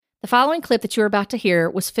following clip that you're about to hear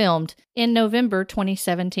was filmed in November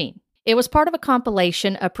 2017. It was part of a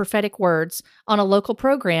compilation of prophetic words on a local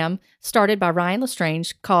program started by Ryan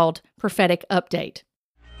Lestrange called Prophetic Update.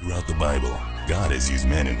 Throughout the Bible, God has used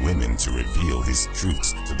men and women to reveal His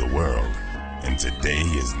truths to the world, and today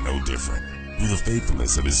is no different. Through the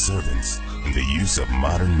faithfulness of His servants and the use of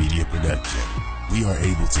modern media production, we are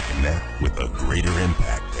able to connect with a greater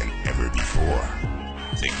impact than ever before.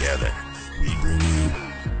 Together, we bring you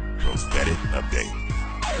Prophetic Update.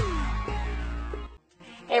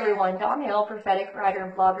 Hey everyone, Dawn Hill, prophetic writer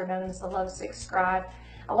and blogger known as the Lovesick Scribe.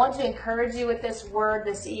 I want to encourage you with this word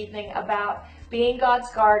this evening about being God's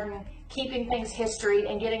garden, keeping things history,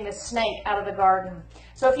 and getting the snake out of the garden.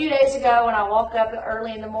 So a few days ago when I woke up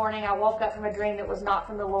early in the morning, I woke up from a dream that was not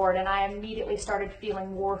from the Lord, and I immediately started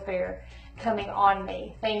feeling warfare coming on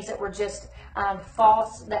me. Things that were just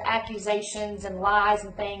false, the accusations and lies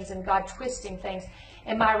and things, and God twisting things.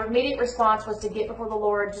 And my immediate response was to get before the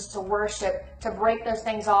Lord, just to worship, to break those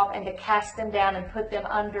things off and to cast them down and put them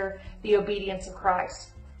under the obedience of Christ.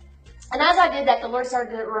 And as I did that, the Lord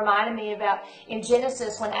started to remind me about in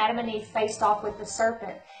Genesis when Adam and Eve faced off with the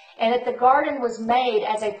serpent. And that the garden was made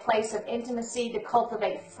as a place of intimacy to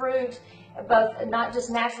cultivate fruit, both not just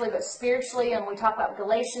naturally but spiritually. And we talk about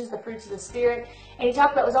Galatians, the fruits of the Spirit. And he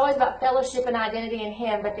talked about it was always about fellowship and identity in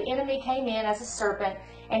Him. But the enemy came in as a serpent,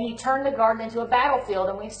 and he turned the garden into a battlefield.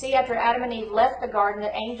 And we see after Adam and Eve left the garden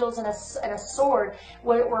that angels and a sword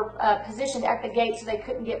were positioned at the gate so they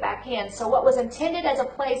couldn't get back in. So what was intended as a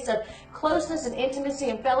place of closeness and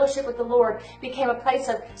intimacy and fellowship with the Lord became a place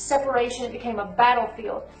of separation. It became a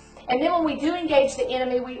battlefield. And then when we do engage the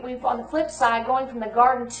enemy, we on the flip side, going from the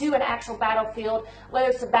garden to an actual battlefield, whether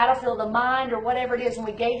it's the battlefield of the mind or whatever it is, when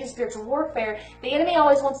we engage in spiritual warfare, the enemy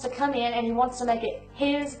always wants to come in and he wants to make it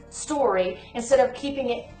his story instead of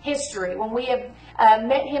keeping it history. When we have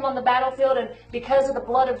met him on the battlefield, and because of the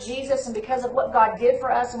blood of Jesus and because of what God did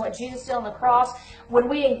for us and what Jesus did on the cross, when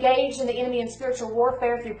we engage in the enemy in spiritual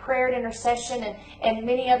warfare through prayer and intercession and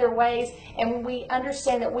many other ways, and when we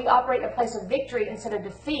understand that we operate in a place of victory instead of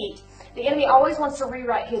defeat, the enemy always wants to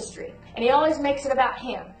rewrite history, and he always makes it about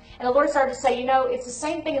him. And the Lord started to say, it's the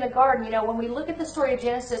same thing in the garden. When we look at the story of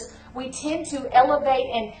Genesis, we tend to elevate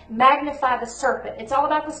and magnify the serpent. It's all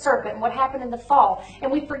about the serpent and what happened in the fall.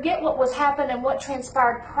 And we forget what was happened and what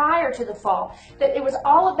transpired prior to the fall. That it was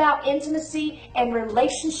all about intimacy and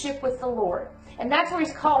relationship with the Lord. And that's where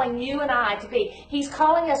He's calling you and I to be. He's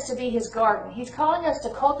calling us to be His garden. He's calling us to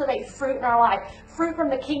cultivate fruit in our life, fruit from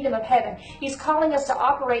the kingdom of heaven. He's calling us to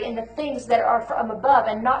operate in the things that are from above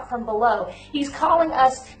and not from below. He's calling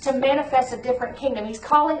us to manifest a different kingdom. He's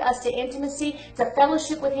calling us to intimacy, to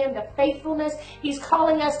fellowship with Him, to faithfulness. He's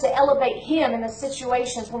calling us to elevate Him in the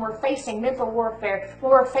situations when we're facing mental warfare,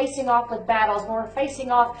 when we're facing off with battles, when we're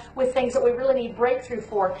facing off with things that we really need breakthrough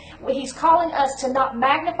for. He's calling us to not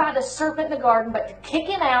magnify the serpent in the garden, but to kick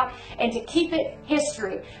him out and to keep it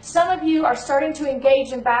history. Some of you are starting to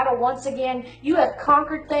engage in battle once again. You have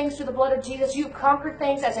conquered things through the blood of Jesus. You've conquered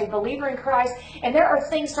things as a believer in Christ. And there are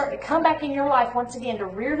things starting to come back in your life once again to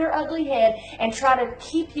rear their ugly head and try to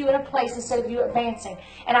keep you in a place instead of you advancing.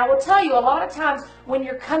 And I will tell you, a lot of times when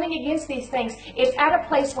you're coming against these things, it's at a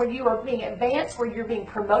place where you are being advanced, where you're being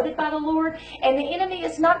promoted by the Lord. And the enemy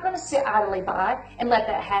is not going to sit idly by and let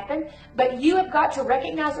that happen. But you have got to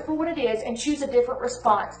recognize it for what it is and choose a different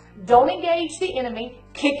response. Don't engage the enemy.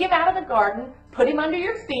 Kick him out of the garden. Put him under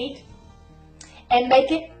your feet and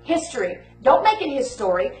make it history. Don't make it his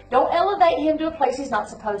story. Don't elevate him to a place he's not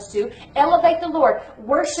supposed to. Elevate the Lord.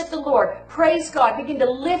 Worship the Lord. Praise God. Begin to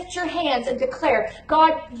lift your hands and declare,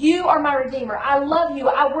 God, you are my Redeemer. I love you.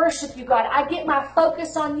 I worship you, God. I get my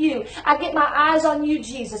focus on you. I get my eyes on you,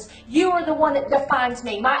 Jesus. You are the one that defines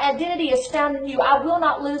me. My identity is found in you. I will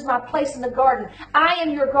not lose my place in the garden. I am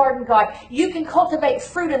your garden, God. You can cultivate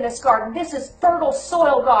fruit in this garden. This is fertile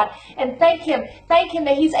soil, God. And thank Him. Thank Him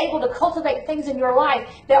that He's able to cultivate things in your life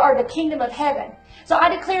that are the kingdom of heaven. So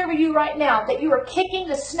I declare over you right now that you are kicking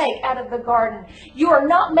the snake out of the garden. You are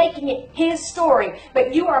not making it his story,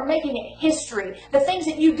 but you are making it history. The things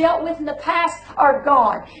that you dealt with in the past are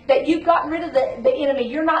gone. That you've gotten rid of the enemy.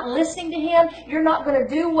 You're not listening to him. You're not going to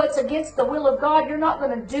do what's against the will of God. You're not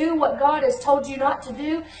going to do what God has told you not to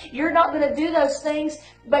do. You're not going to do those things,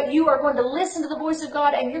 but you are going to listen to the voice of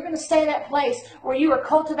God, and you're going to stay in that place where you are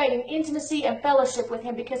cultivating intimacy and fellowship with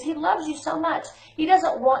him because he loves you so much. He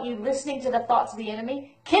doesn't want you listening to the thoughts of the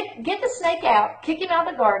enemy. Get the snake out. Kick him out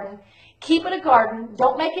of the garden. Keep it a garden.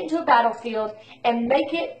 Don't make it into a battlefield. And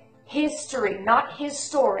make it history, not his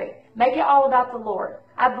story. Make it all about the Lord.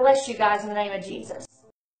 I bless you guys in the name of Jesus.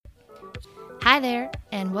 Hi there,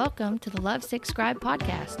 and welcome to the Love Sick Scribe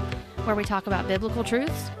podcast, where we talk about biblical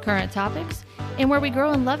truths, current topics, and where we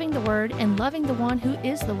grow in loving the Word and loving the one who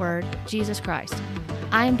is the Word, Jesus Christ.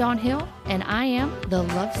 I am Dawn Hill, and I am the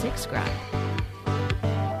Love Sick Scribe.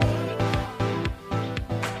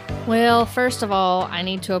 Well, first of all, I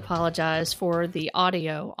need to apologize for the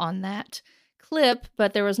audio on that clip,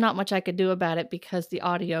 but there was not much I could do about it because the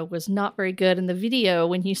audio was not very good, and the video,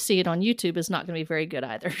 when you see it on YouTube, is not going to be very good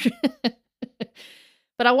either.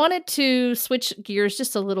 But I wanted to switch gears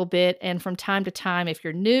just a little bit, and from time to time, if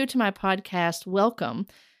you're new to my podcast, welcome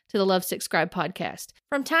to the Love Sick Scribe podcast.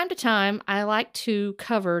 From time to time, I like to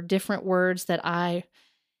cover different words that I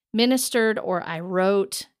ministered or I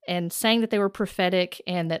wrote and saying that they were prophetic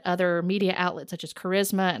and that other media outlets such as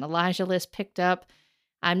Charisma and Elijah List picked up.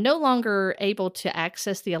 I'm no longer able to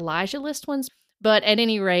access the Elijah List ones, but at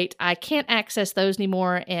any rate, I can't access those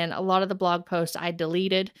anymore, and a lot of the blog posts I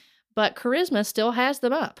deleted. But Charisma still has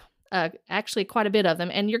them up, actually quite a bit of them.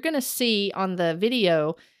 And you're going to see on the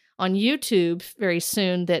video on YouTube very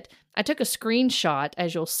soon that I took a screenshot,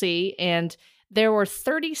 as you'll see, and there were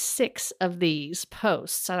 36 of these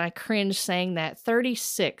posts. And I cringe saying that,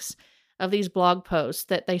 36 of these blog posts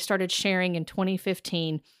that they started sharing in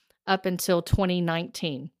 2015 up until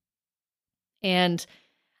 2019. And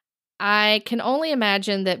I can only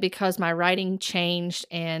imagine that because my writing changed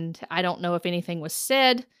and I don't know if anything was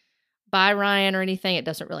said by Ryan or anything, it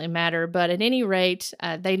doesn't really matter. But at any rate,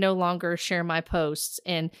 they no longer share my posts.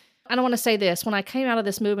 And I don't want to say this. When I came out of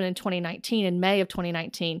this movement in 2019, in May of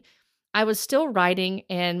 2019, I was still writing,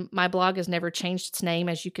 and my blog has never changed its name,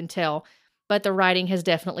 as you can tell. But the writing has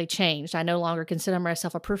definitely changed. I no longer consider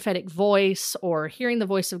myself a prophetic voice or hearing the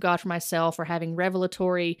voice of God for myself or having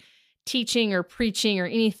revelatory teaching or preaching or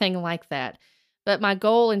anything like that. But my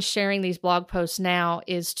goal in sharing these blog posts now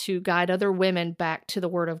is to guide other women back to the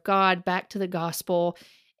Word of God, back to the gospel,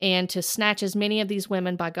 and to snatch as many of these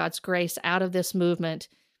women by God's grace out of this movement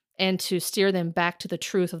and to steer them back to the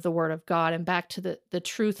truth of the Word of God and back to the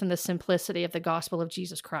truth and the simplicity of the gospel of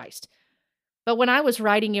Jesus Christ. But when I was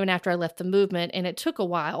writing, even after I left the movement, and it took a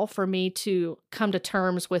while for me to come to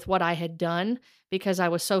terms with what I had done because I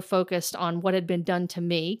was so focused on what had been done to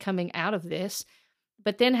me coming out of this,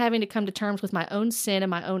 but then having to come to terms with my own sin and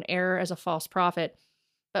my own error as a false prophet.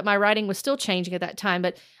 But my writing was still changing at that time.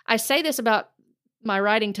 But I say this about my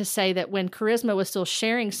writing to say that when Charisma was still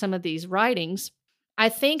sharing some of these writings, I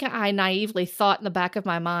think I naively thought in the back of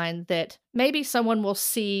my mind that maybe someone will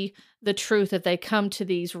see the truth if they come to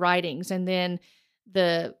these writings. And then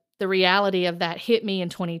the reality of that hit me in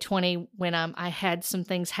 2020 when I had some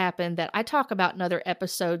things happen that I talk about in other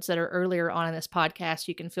episodes that are earlier on in this podcast.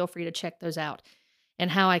 You can feel free to check those out, and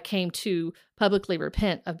how I came to publicly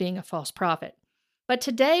repent of being a false prophet. But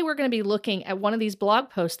today we're going to be looking at one of these blog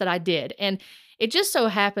posts that I did. And it just so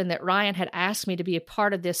happened that Ryan had asked me to be a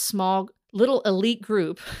part of this small little elite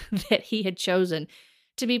group that he had chosen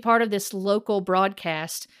to be part of this local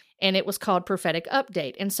broadcast, and it was called Prophetic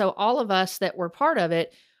Update. And so all of us that were part of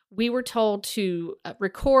it, we were told to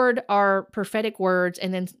record our prophetic words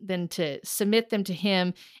and then to submit them to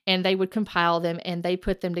him, and they would compile them and they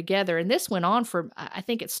put them together. And this went on for, I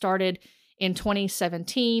think it started in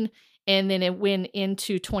 2017, and then it went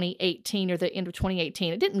into 2018 or the end of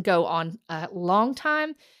 2018. It didn't go on a long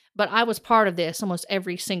time, but I was part of this almost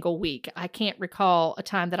every single week. I can't recall a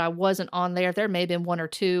time that I wasn't on there. There may have been one or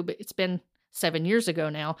two, but it's been 7 years ago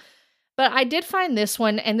now. But I did find this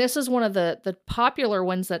one, and this is one of the popular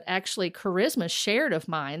ones that actually Charisma shared of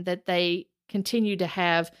mine that they continue to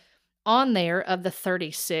have on there of the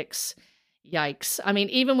 36. Yikes. I mean,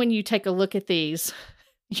 even when you take a look at these,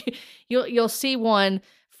 you'll see one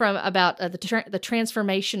from about the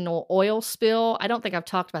transformational oil spill. I don't think I've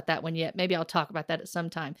talked about that one yet. Maybe I'll talk about that at some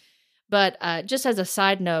time. But just as a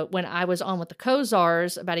side note, when I was on with the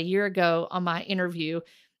Kozars about a year ago on my interview,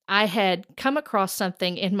 I had come across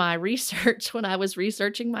something in my research when I was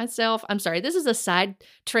researching myself. I'm sorry, this is a side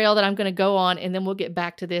trail that I'm going to go on, and then we'll get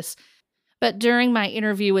back to this. But during my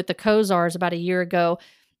interview with the Kozars about a year ago,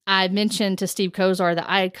 I mentioned to Steve Kozar that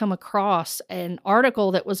I had come across an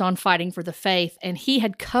article that was on Fighting for the Faith, and he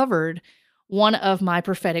had covered one of my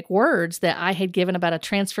prophetic words that I had given about a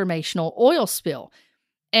transformational oil spill.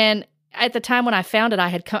 And at the time when I found it, I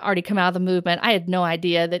had already come out of the movement. I had no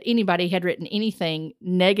idea that anybody had written anything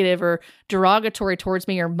negative or derogatory towards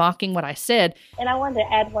me or mocking what I said. And I wanted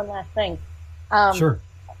to add one last thing. Sure.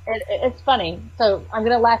 It's funny. So I'm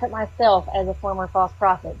going to laugh at myself as a former false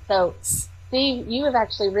prophet. So Steve, you wrote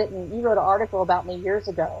an article about me years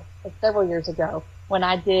ago, several years ago, when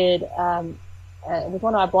I did, it was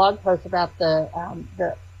one of my blog posts about the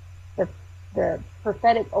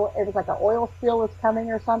prophetic, it was like an oil spill was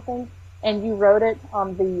coming or something, and you wrote it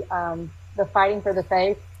on the Fighting for the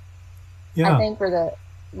Faith, Yeah. I think, for the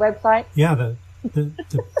website. Yeah, the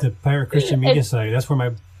Pirate Christian Media site. That's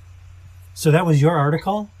where so that was your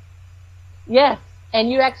article? Yes, and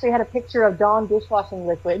you actually had a picture of Dawn dishwashing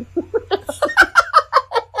liquid.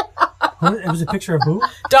 It was a picture of who?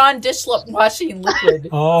 Dawn dishwashing liquid.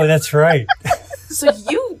 Oh, that's right. So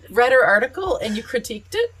you read her article and you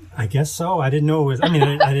critiqued it? I guess so. I didn't know it was, I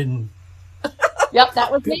didn't. Yep,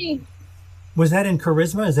 that was me. Was that in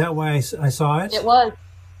Charisma? Is that why I saw it? It was.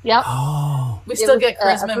 Yep. Oh. We still was, get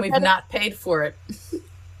Charisma and we've prophetic- not paid for it.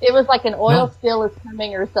 It was like an oil No. spill is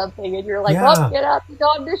coming or something, and you're like, Yeah. oh, get out the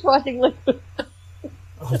Dawn dishwashing liquid.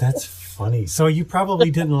 Oh, that's funny. So you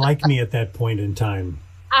probably didn't like me at that point in time.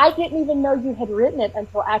 I didn't even know you had written it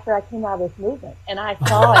until after I came out of this movement, and I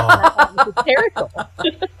saw it, and I thought it was hysterical.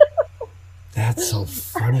 That's so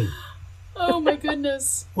funny. Oh my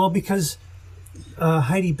goodness. Well, because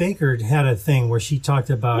Heidi Baker had a thing where she talked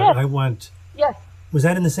about, Yes. Yes. was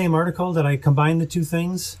that in the same article that I combined the two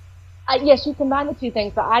things? Yes, you combined the two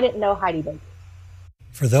things, but I didn't know Heidi Baker.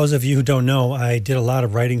 For those of you who don't know, I did a lot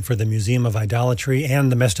of writing for the Museum of Idolatry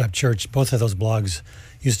and the Messed Up Church. Both of those blogs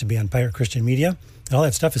used to be on Pirate Christian Media. All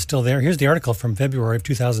that stuff is still there. Here's the article from February of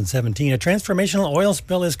 2017. A transformational oil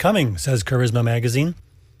spill is coming, says Charisma Magazine.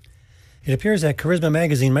 It appears that Charisma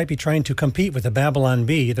Magazine might be trying to compete with the Babylon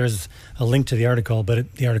Bee. There's a link to the article,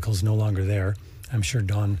 but the article's no longer there. I'm sure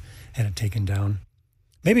Dawn had it taken down.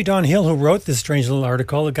 Maybe Dawn Hill, who wrote this strange little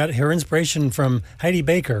article, got her inspiration from Heidi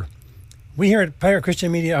Baker. We here at Pirate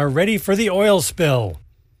Christian Media are ready for the oil spill.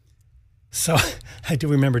 So I do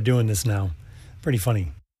remember doing this now. Pretty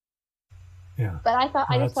funny. Yeah. But I thought,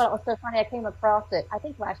 Well, I just thought it was so funny. I came across it. I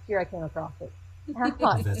think last year I came across it. And I Oh,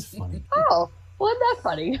 thought, that's funny. oh, wasn't that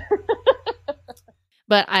funny?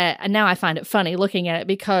 But now I find it funny looking at it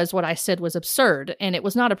because what I said was absurd and it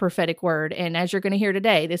was not a prophetic word. And as you're going to hear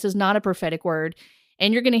today, this is not a prophetic word.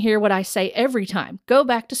 And you're going to hear what I say every time. Go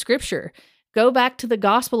back to Scripture. Go back to the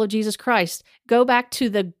gospel of Jesus Christ. Go back to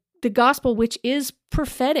the gospel, which is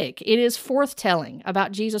prophetic. It is forthtelling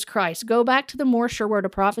about Jesus Christ. Go back to the more sure word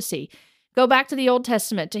of prophecy. Go back to the Old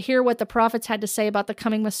Testament to hear what the prophets had to say about the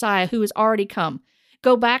coming Messiah who has already come.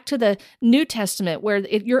 Go back to the New Testament where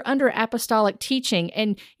you're under apostolic teaching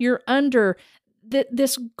and you're under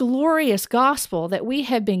this glorious gospel that we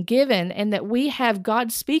have been given and that we have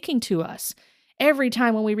God speaking to us every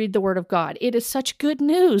time when we read the Word of God. It is such good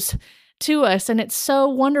news to us, and it's so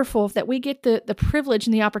wonderful that we get the privilege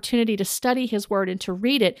and the opportunity to study His Word and to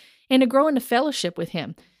read it and to grow into fellowship with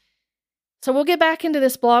Him. So we'll get back into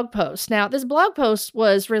this blog post. Now, this blog post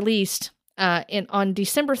was released on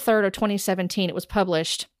December 3rd of 2017. It was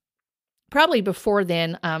published probably before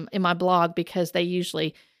then in my blog because they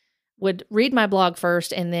usually would read my blog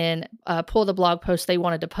first and then pull the blog post they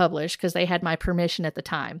wanted to publish because they had my permission at the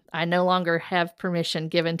time. I no longer have permission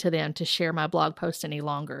given to them to share my blog post any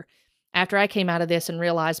longer. After I came out of this and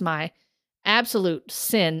realized my absolute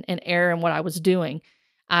sin and error in what I was doing,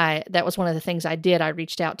 that was one of the things I did. I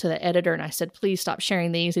reached out to the editor and I said, please stop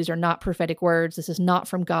sharing these. These are not prophetic words. This is not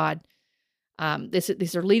from God.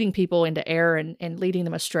 These are leading people into error and leading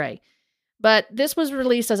them astray. But this was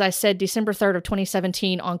released, as I said, December 3rd of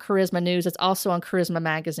 2017 on Charisma News. It's also on Charisma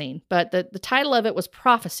Magazine. But the title of it was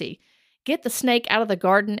Prophecy. Get the snake out of the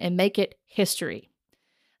garden and make it history.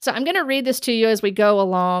 So I'm going to read this to you as we go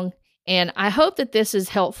along. And I hope that this is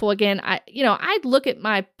helpful. Again, I look at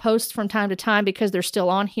my posts from time to time because they're still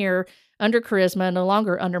on here under Charisma, no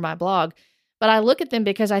longer under my blog. But I look at them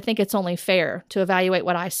because I think it's only fair to evaluate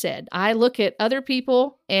what I said. I look at other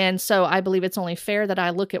people, and so I believe it's only fair that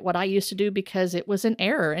I look at what I used to do because it was an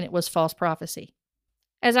error and it was false prophecy.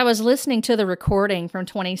 As I was listening to the recording from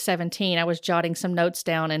 2017, I was jotting some notes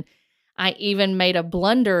down, and I even made a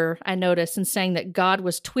blunder, I noticed, in saying that God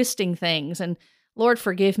was twisting things. And Lord,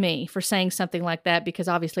 forgive me for saying something like that because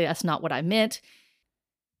obviously that's not what I meant.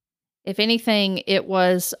 If anything, it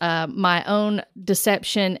was my own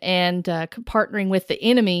deception and partnering with the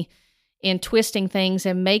enemy in twisting things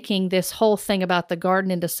and making this whole thing about the garden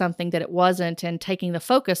into something that it wasn't and taking the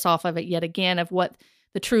focus off of it yet again of what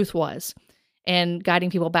the truth was and guiding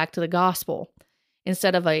people back to the gospel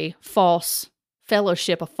instead of a false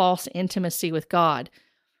fellowship, a false intimacy with God.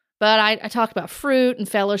 But I talked about fruit and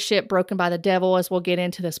fellowship broken by the devil as we'll get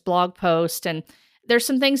into this blog post. And there's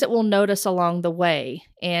some things that we'll notice along the way.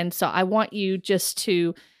 And so I want you just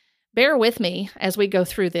to bear with me as we go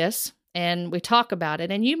through this and we talk about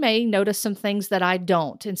it. And you may notice some things that I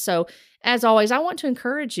don't. And so, as always, I want to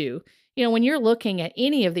encourage you, when you're looking at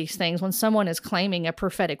any of these things, when someone is claiming a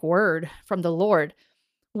prophetic word from the Lord,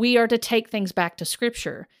 We are to take things back to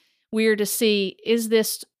Scripture. We are to see, is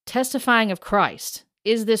this testifying of Christ?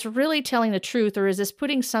 Is this really telling the truth, or is this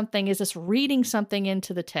reading something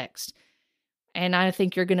into the text? And I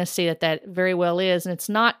think you're going to see that very well is, and it's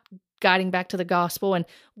not guiding back to the gospel, and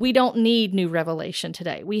we don't need new revelation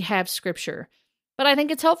today. We have Scripture. But I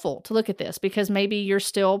think it's helpful to look at this because maybe you're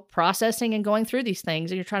still processing and going through these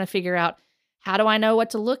things, and you're trying to figure out, how do I know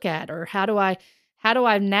what to look at, or how do I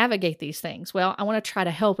navigate these things? Well, I want to try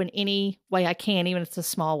to help in any way I can, even if it's a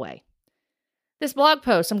small way. This blog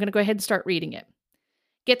post, I'm going to go ahead and start reading it.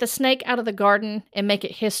 Get the snake out of the garden and make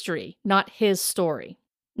it history, not his story.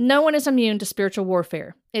 No one is immune to spiritual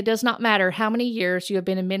warfare. It does not matter how many years you have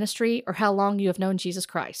been in ministry or how long you have known Jesus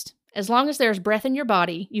Christ. As long as there is breath in your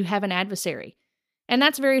body, you have an adversary. And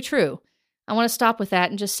that's very true. I want to stop with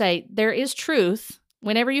that and just say there is truth.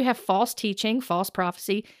 Whenever you have false teaching, false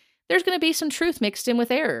prophecy, there's going to be some truth mixed in with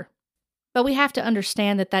error. But we have to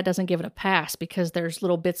understand that doesn't give it a pass because there's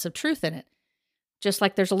little bits of truth in it. Just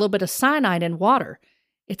like there's a little bit of cyanide in water.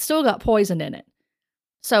 It's still got poison in it.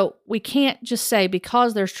 So we can't just say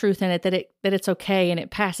because there's truth in it that it's okay and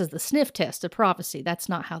it passes the sniff test of prophecy. That's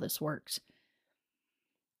not how this works.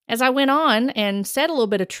 As I went on and said a little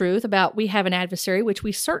bit of truth about we have an adversary, which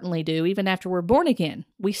we certainly do, even after we're born again.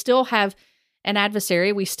 We still have an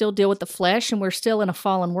adversary. We still deal with the flesh, and we're still in a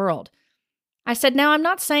fallen world. I said, now I'm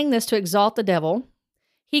not saying this to exalt the devil.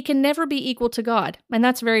 He can never be equal to God, and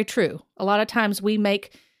that's very true. A lot of times we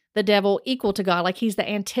make the devil equal to God, like he's the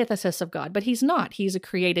antithesis of God, but he's not. He's a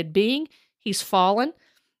created being, he's fallen,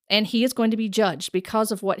 and he is going to be judged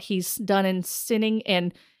because of what he's done in sinning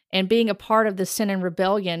and being a part of the sin and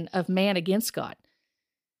rebellion of man against God.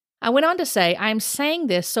 I went on to say, I am saying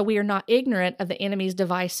this so we are not ignorant of the enemy's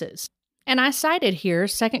devices. And I cited here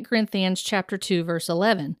 2 Corinthians chapter 2, verse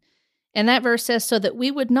 11. And that verse says, so that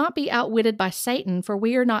we would not be outwitted by Satan, for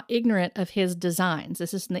we are not ignorant of his designs.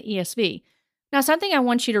 This is in the ESV. Now, something I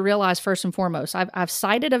want you to realize first and foremost, I've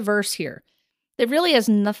cited a verse here that really has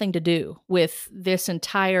nothing to do with this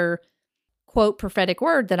entire, quote, prophetic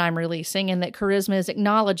word that I'm releasing and that Charisma is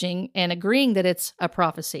acknowledging and agreeing that it's a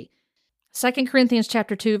prophecy. 2 Corinthians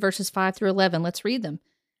chapter 2, verses 5 through 11, let's read them.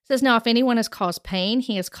 It says, now if anyone has caused pain,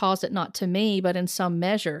 he has caused it not to me, but in some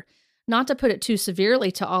measure. Not to put it too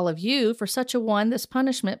severely to all of you, for such a one, this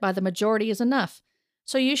punishment by the majority is enough.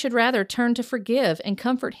 So you should rather turn to forgive and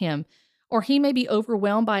comfort him, or he may be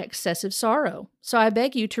overwhelmed by excessive sorrow. So I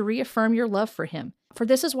beg you to reaffirm your love for him. For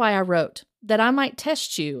this is why I wrote, that I might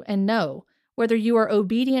test you and know whether you are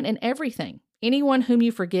obedient in everything. Anyone whom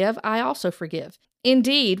you forgive, I also forgive.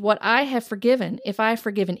 Indeed, what I have forgiven, if I have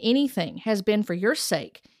forgiven anything, has been for your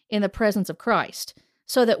sake in the presence of Christ,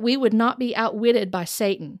 so that we would not be outwitted by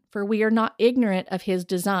Satan, for we are not ignorant of his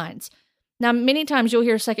designs. Now, many times you'll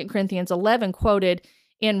hear 2 Corinthians 11 quoted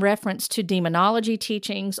in reference to demonology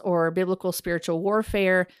teachings or biblical spiritual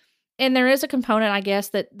warfare. And there is a component, I guess,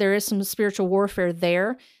 that there is some spiritual warfare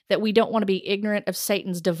there, that we don't want to be ignorant of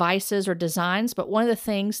Satan's devices or designs. But one of the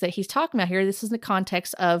things that he's talking about here, this is in the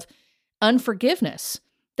context of unforgiveness,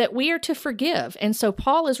 that we are to forgive. And so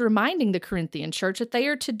Paul is reminding the Corinthian church that they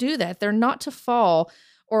are to do that. They're not to fall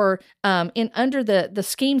or under the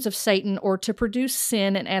schemes of Satan or to produce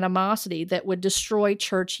sin and animosity that would destroy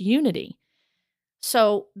church unity.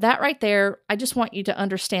 So that right there, I just want you to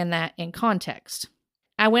understand that in context.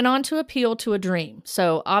 I went on to appeal to a dream.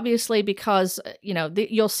 So obviously, because,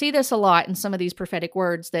 you'll see this a lot in some of these prophetic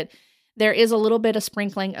words, that there is a little bit of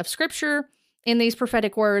sprinkling of scripture in these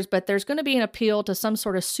prophetic words, but there's going to be an appeal to some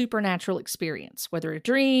sort of supernatural experience, whether a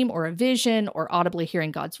dream or a vision or audibly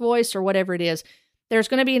hearing God's voice or whatever it is. There's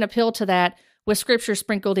going to be an appeal to that with scripture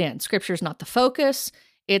sprinkled in. Scripture is not the focus.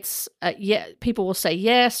 It's, people will say,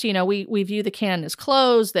 yes, we view the canon as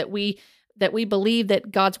closed, that we believe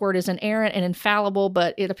that God's word is inerrant and infallible,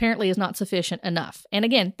 but it apparently is not sufficient enough. And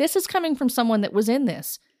again, this is coming from someone that was in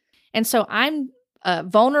this. And so I'm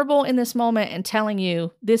vulnerable in this moment and telling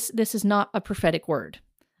you this is not a prophetic word.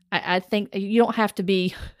 I think you don't have to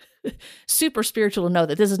be super spiritual to know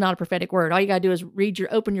that this is not a prophetic word. All you got to do is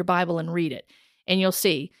open your Bible and read it, and you'll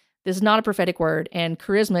see this is not a prophetic word, and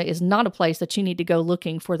Charisma is not a place that you need to go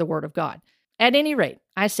looking for the word of God. At any rate,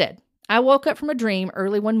 I said, I woke up from a dream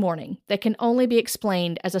early one morning that can only be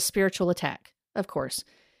explained as a spiritual attack. Of course,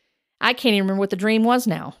 I can't even remember what the dream was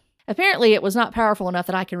now. Apparently, it was not powerful enough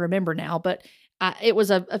that I can remember now, but I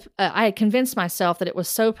had convinced myself that it was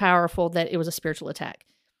so powerful that it was a spiritual attack.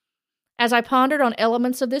 As I pondered on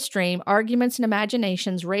elements of this dream, arguments and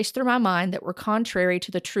imaginations raced through my mind that were contrary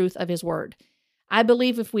to the truth of his word. I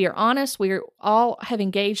believe if we are honest, we all have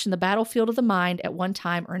engaged in the battlefield of the mind at one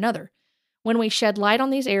time or another. When we shed light on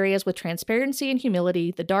these areas with transparency and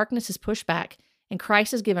humility, the darkness is pushed back and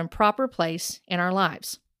Christ is given proper place in our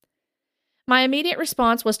lives. My immediate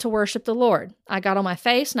response was to worship the Lord. I got on my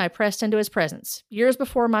face and I pressed into his presence. Years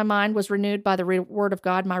before my mind was renewed by the word of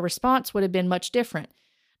God, my response would have been much different.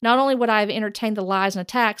 Not only would I have entertained the lies and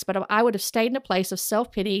attacks, but I would have stayed in a place of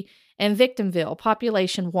self-pity and victimville,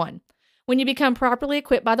 population 1. When you become properly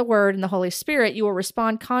equipped by the Word and the Holy Spirit, you will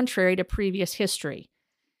respond contrary to previous history.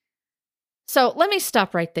 So let me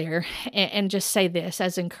stop right there and just say this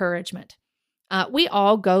as encouragement. We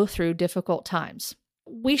all go through difficult times.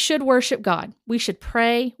 We should worship God. We should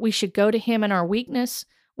pray. We should go to Him in our weakness.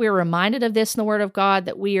 We are reminded of this in the Word of God,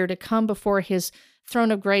 that we are to come before His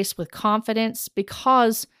throne of grace with confidence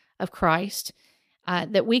because of Christ,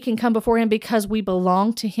 that we can come before Him because we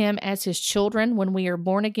belong to Him as His children. When we are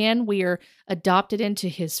born again, we are adopted into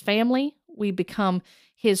His family. We become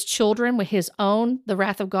His children with His own. The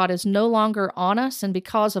wrath of God is no longer on us, and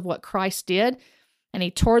because of what Christ did, and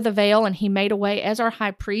He tore the veil and He made a way as our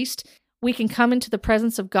high priest, we can come into the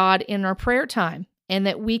presence of God in our prayer time, and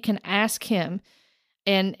that we can ask Him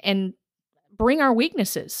and bring our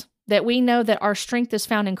weaknesses, that we know that our strength is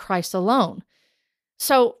found in Christ alone.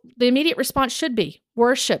 So the immediate response should be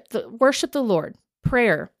worship the Lord,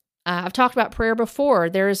 prayer. I've talked about prayer before.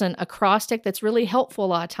 There is an acrostic that's really helpful a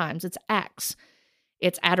lot of times. It's ACTS.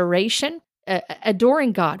 It's adoration,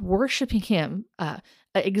 adoring God, worshiping Him,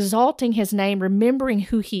 exalting His name, remembering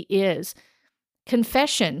who He is.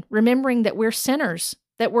 Confession, remembering that we're sinners,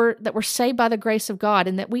 that we're saved by the grace of God,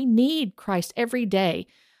 and that we need Christ every day.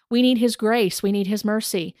 We need His grace. We need His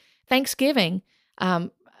mercy. Thanksgiving,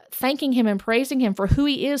 thanking Him and praising Him for who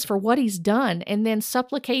He is, for what He's done. And then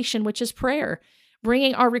supplication, which is prayer,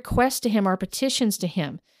 bringing our requests to Him, our petitions to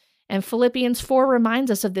Him. And Philippians 4 reminds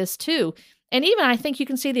us of this too. And even I think you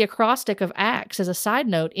can see the acrostic of Acts as a side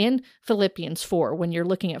note in Philippians 4 when you're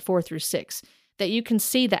looking at 4 through 6. That you can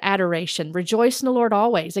see the adoration. Rejoice in the Lord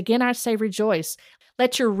always. Again, I say rejoice.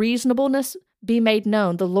 Let your reasonableness be made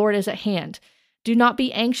known. The Lord is at hand. Do not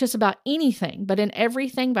be anxious about anything, but in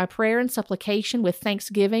everything by prayer and supplication with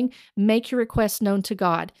thanksgiving, make your requests known to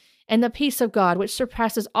God. And the peace of God, which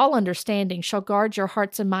surpasses all understanding, shall guard your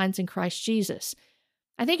hearts and minds in Christ Jesus.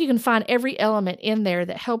 I think you can find every element in there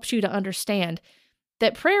that helps you to understand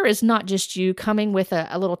that prayer is not just you coming with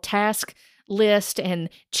a little task list and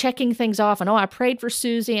checking things off. And, I prayed for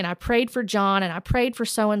Susie, and I prayed for John, and I prayed for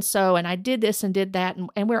so-and-so, and I did this and did that.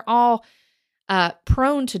 And we're all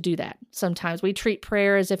prone to do that. Sometimes we treat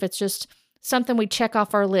prayer as if it's just something we check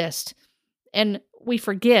off our list, and we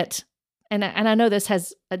forget. And I know this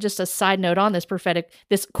has just a side note on this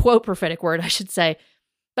quote prophetic word, I should say.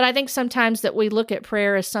 But I think sometimes that we look at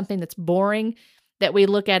prayer as something that's boring, that we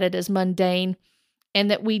look at it as mundane,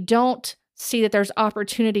 and that we don't see that there's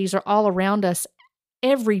opportunities are all around us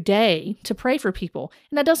every day to pray for people.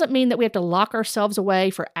 And that doesn't mean that we have to lock ourselves away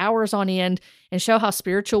for hours on end and show how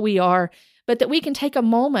spiritual we are, but that we can take a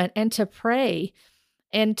moment and to pray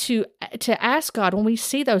and to ask God when we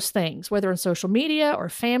see those things, whether in social media or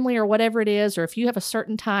family or whatever it is, or if you have a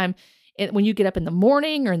certain time when you get up in the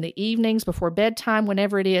morning or in the evenings before bedtime,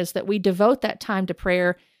 whenever it is, that we devote that time to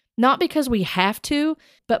prayer, not because we have to,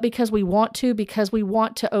 but because we want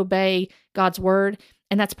to obey God's word.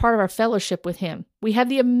 And that's part of our fellowship with Him. We have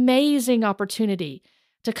the amazing opportunity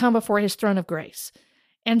to come before His throne of grace.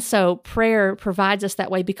 And so prayer provides us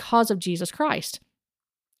that way because of Jesus Christ.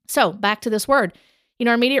 So back to this word,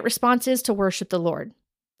 our immediate response is to worship the Lord,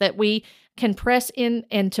 that we can press in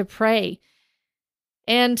and to pray.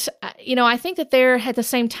 And, I think that at the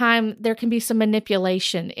same time, there can be some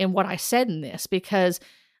manipulation in what I said in this, because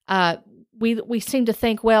we seem to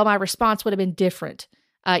think, well, my response would have been different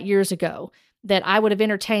years ago, that I would have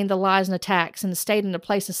entertained the lies and attacks and stayed in a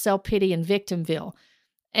place of self-pity and victimville.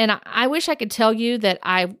 And I wish I could tell you that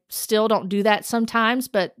I still don't do that sometimes,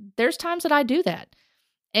 but there's times that I do that.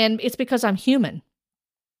 And it's because I'm human.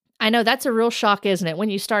 I know that's a real shock, isn't it? When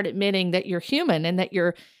you start admitting that you're human and that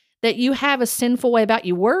you have a sinful way about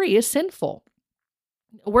you. Worry is sinful.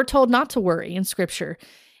 We're told not to worry in Scripture.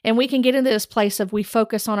 And we can get into this place of we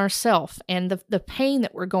focus on ourselves and the pain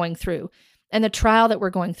that we're going through and the trial that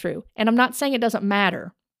we're going through. And I'm not saying it doesn't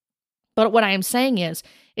matter. But what I am saying is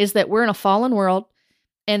that we're in a fallen world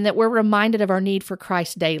and that we're reminded of our need for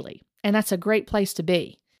Christ daily. And that's a great place to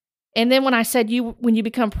be. And then when I said when you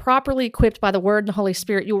become properly equipped by the Word and the Holy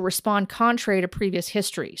Spirit, you will respond contrary to previous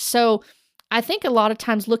history. So I think a lot of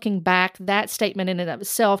times looking back, that statement in and of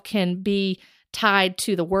itself can be tied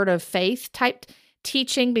to the word of faith type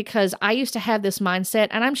teaching, because I used to have this mindset,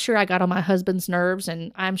 and I'm sure I got on my husband's nerves,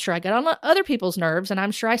 and I'm sure I got on other people's nerves, and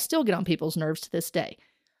I'm sure I still get on people's nerves to this day.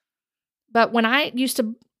 But when I used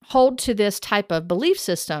to hold to this type of belief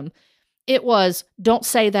system, it was, don't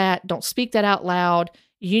say that, don't speak that out loud.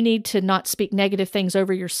 You need to not speak negative things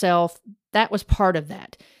over yourself. That was part of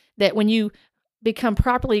that. That when you become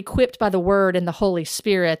properly equipped by the Word and the Holy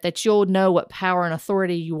Spirit, that you'll know what power and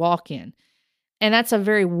authority you walk in. And that's a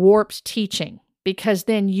very warped teaching, because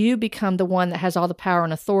then you become the one that has all the power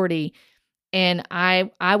and authority. And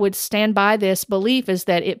I would stand by this belief, is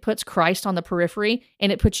that it puts Christ on the periphery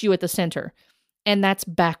and it puts you at the center. And that's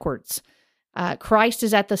backwards. Christ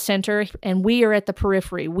is at the center and we are at the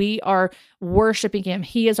periphery. We are worshiping him.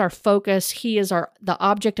 He is our focus. He is the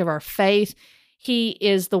object of our faith. He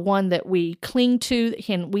is the one that we cling to,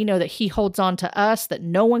 and we know that he holds on to us, that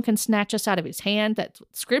no one can snatch us out of his hand. That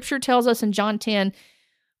Scripture tells us in John 10.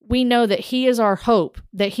 We know that he is our hope,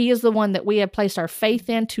 that he is the one that we have placed our faith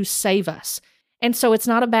in to save us. And so it's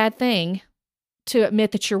not a bad thing to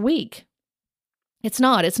admit that you're weak. It's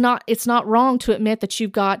not wrong to admit that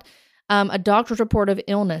you've got a doctor's report of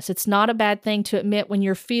illness. It's not a bad thing to admit when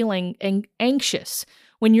you're feeling anxious,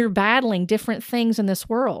 when you're battling different things in this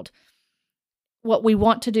world. What we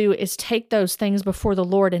want to do is take those things before the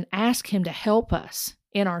Lord and ask him to help us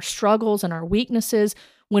in our struggles and our weaknesses.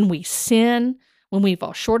 When we sin, when we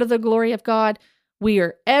fall short of the glory of God, we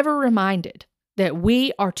are ever reminded that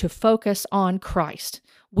we are to focus on Christ.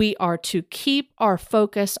 We are to keep our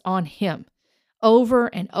focus on him. Over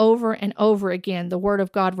and over and over again, the Word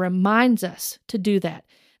of God reminds us to do that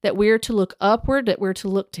we're to look upward, that we're to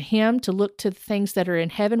look to him, to look to the things that are in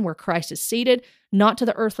heaven where Christ is seated, not to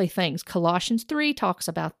the earthly things. Colossians 3 talks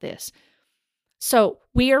about this. So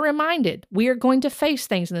we are reminded we are going to face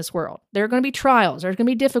things in this world. There are going to be trials. There's going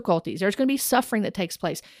to be difficulties. There's going to be suffering that takes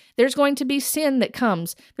place. There's going to be sin that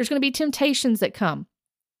comes. There's going to be temptations that come.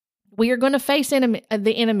 We are going to face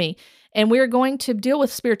the enemy, and we are going to deal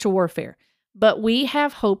with spiritual warfare. But we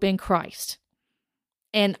have hope in Christ.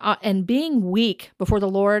 And being weak before the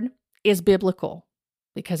Lord is biblical,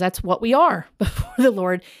 because that's what we are before the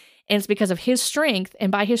Lord. And it's because of his strength,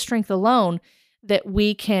 and by his strength alone, that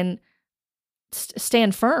we can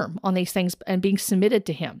stand firm on these things and being submitted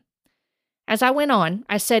to him. As I went on,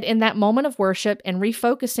 I said, in that moment of worship and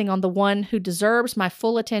refocusing on the one who deserves my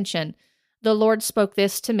full attention, the Lord spoke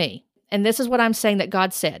this to me. And this is what I'm saying that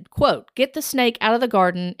God said, quote, "Get the snake out of the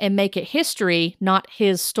garden and make it history, not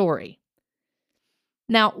his story."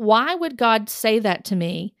 Now, why would God say that to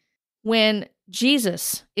me when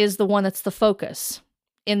Jesus is the one that's the focus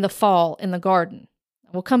in the fall in the garden?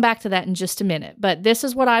 We'll come back to that in just a minute, but this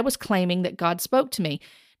is what I was claiming that God spoke to me.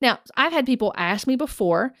 Now, I've had people ask me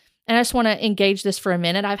before, and I just want to engage this for a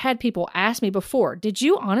minute. I've had people ask me before, did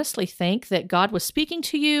you honestly think that God was speaking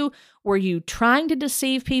to you? Were you trying to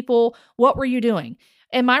deceive people? What were you doing?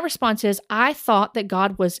 And my response is, I thought that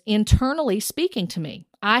God was internally speaking to me.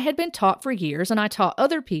 I had been taught for years, and I taught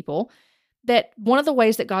other people, that one of the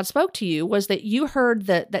ways that God spoke to you was that you heard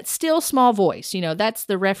that still small voice. You know, that's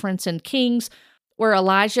the reference in Kings where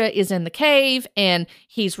Elijah is in the cave and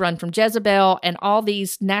he's run from Jezebel, and all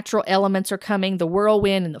these natural elements are coming, the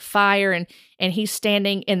whirlwind and the fire, and he's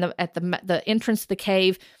standing at the entrance to the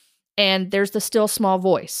cave, and there's the still small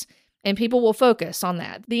voice. And people will focus on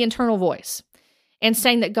that, the internal voice, and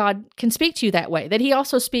saying that God can speak to you that way, that he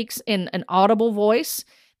also speaks in an audible voice,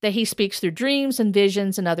 that he speaks through dreams and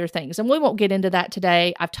visions and other things. And we won't get into that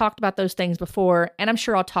today. I've talked about those things before, and I'm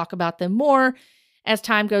sure I'll talk about them more as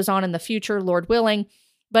time goes on in the future, Lord willing.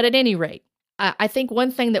 But at any rate, I think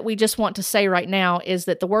one thing that we just want to say right now is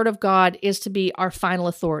that the Word of God is to be our final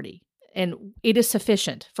authority. And it is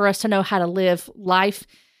sufficient for us to know how to live life,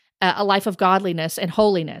 a life of godliness and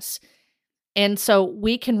holiness. And so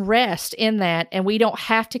we can rest in that, and we don't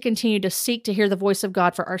have to continue to seek to hear the voice of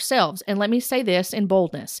God for ourselves. And let me say this in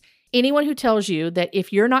boldness. Anyone who tells you that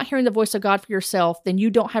if you're not hearing the voice of God for yourself, then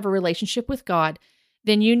you don't have a relationship with God,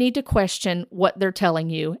 then you need to question what they're telling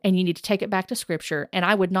you, and you need to take it back to Scripture. And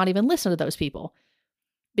I would not even listen to those people.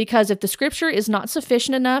 Because if the Scripture is not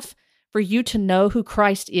sufficient enough for you to know who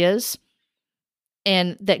Christ is,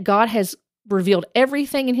 and that God has revealed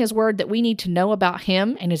everything in his word that we need to know about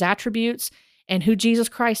him and his attributes and who Jesus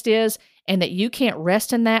Christ is, and that you can't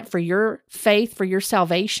rest in that for your faith, for your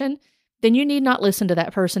salvation, then you need not listen to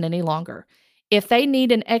that person any longer. If they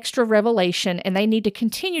need an extra revelation and they need to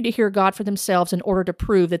continue to hear God for themselves in order to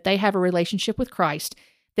prove that they have a relationship with Christ,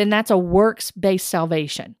 then that's a works-based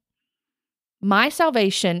salvation. My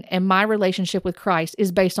salvation and my relationship with Christ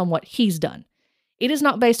is based on what he's done. It is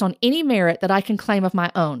not based on any merit that I can claim of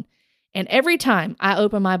my own. And every time I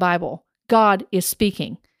open my Bible, God is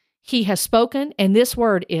speaking. He has spoken, and this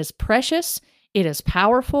word is precious, it is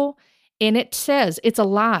powerful, and it says it's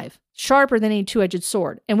alive. sharper than any two-edged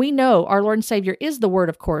sword. And we know our Lord and Savior is the Word,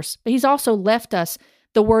 of course, but He's also left us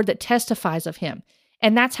the Word that testifies of Him.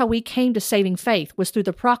 And that's how we came to saving faith, was through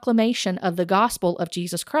the proclamation of the gospel of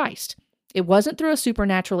Jesus Christ. It wasn't through a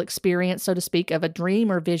supernatural experience, so to speak, of a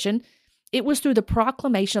dream or vision. It was through the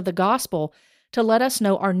proclamation of the gospel to let us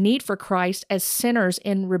know our need for Christ as sinners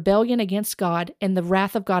in rebellion against God and the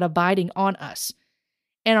wrath of God abiding on us,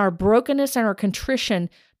 and our brokenness and our contrition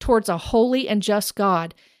towards a holy and just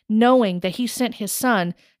God, knowing that He sent His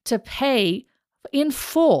Son to pay in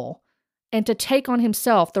full and to take on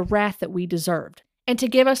Himself the wrath that we deserved, and to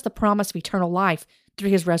give us the promise of eternal life through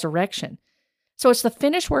His resurrection. So it's the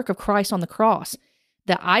finished work of Christ on the cross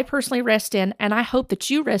that I personally rest in, and I hope that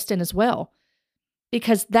you rest in as well,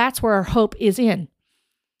 because that's where our hope is in.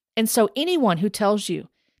 And so anyone who tells you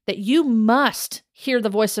that you must hear the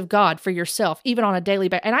voice of God for yourself, even on a daily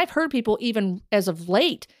basis, and I've heard people even as of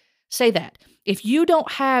late say that, if you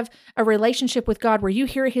don't have a relationship with God where you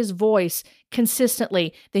hear His voice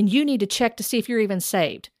consistently, then you need to check to see if you're even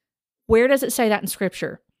saved. Where does it say that in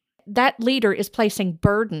Scripture? That leader is placing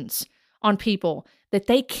burdens on people that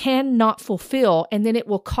they cannot fulfill, and then it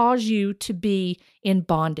will cause you to be in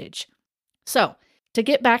bondage. So, to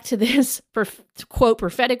get back to this, quote,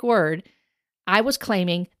 prophetic word, I was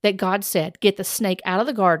claiming that God said, get the snake out of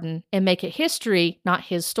the garden and make it history, not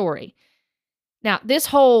His story. Now, this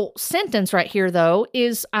whole sentence right here, though,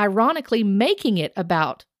 is ironically making it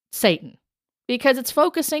about Satan, because it's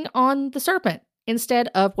focusing on the serpent instead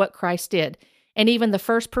of what Christ did. And even the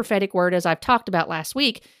first prophetic word, as I've talked about last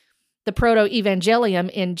week, the proto-evangelium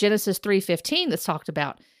in Genesis 3:15 that's talked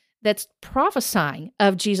about, that's prophesying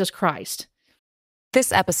of Jesus Christ.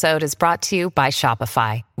 This episode is brought to you by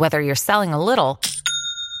Shopify. Whether you're selling a little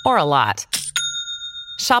or a lot,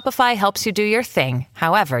 Shopify helps you do your thing,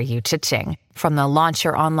 however you cha-ching. From the launch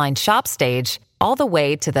your online shop stage, all the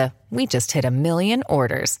way to the we just hit 1 million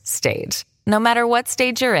orders stage. No matter what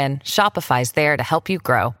stage you're in, Shopify's there to help you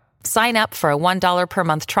grow. Sign up for a $1 per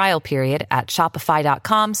month trial period at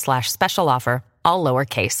shopify.com/special offer, all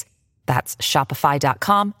lowercase. That's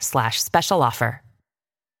shopify.com/special offer.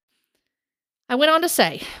 I went on to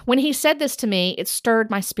say, when He said this to me, it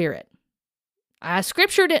stirred my spirit.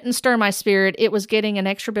 Scripture didn't stir my spirit. It was getting an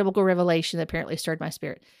extra biblical revelation that apparently stirred my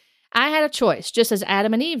spirit. I had a choice, just as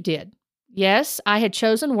Adam and Eve did. Yes, I had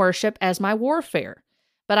chosen worship as my warfare,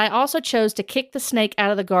 but I also chose to kick the snake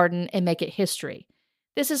out of the garden and make it history.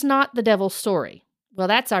 This is not the devil's story. Well,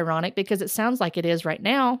 that's ironic because it sounds like it is right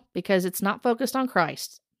now, because it's not focused on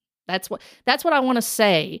Christ. That's what I want to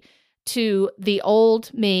say to the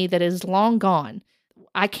old me that is long gone.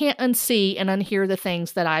 I can't unsee and unhear the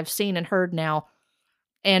things that I've seen and heard now,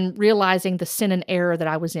 and realizing the sin and error that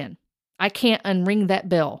I was in. I can't unring that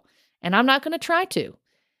bell, and I'm not going to try to.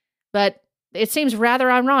 But it seems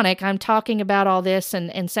rather ironic. I'm talking about all this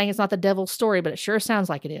and saying it's not the devil's story, but it sure sounds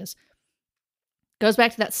like it is. Goes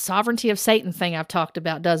back to that sovereignty of Satan thing I've talked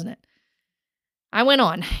about, doesn't it? I went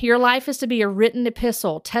on. Your life is to be a written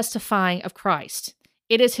epistle testifying of Christ.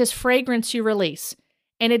 It is His fragrance you release,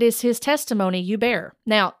 and it is His testimony you bear.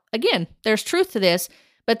 Now, again, there's truth to this,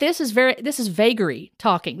 but this is vagary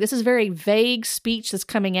talking. This is very vague speech that's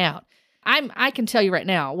coming out. I can tell you right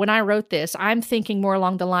now, when I wrote this, I'm thinking more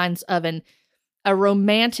along the lines of a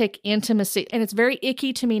romantic intimacy, and it's very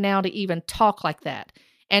icky to me now to even talk like that,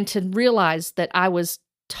 and to realize that I was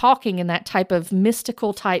talking in that type of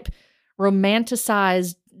mystical type,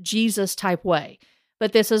 romanticized Jesus type way.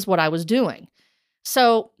 But this is what I was doing.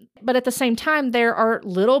 So, but at the same time, there are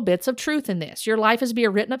little bits of truth in this. Your life is to be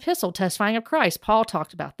a written epistle testifying of Christ. Paul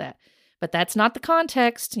talked about that. But that's not the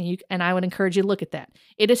context, and I would encourage you to look at that.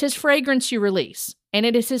 It is His fragrance you release, and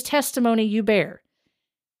it is His testimony you bear.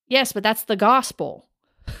 Yes, but that's the gospel.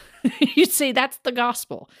 You see, that's the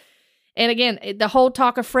gospel. And again, the whole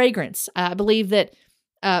talk of fragrance, I believe that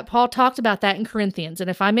Paul talked about that in Corinthians.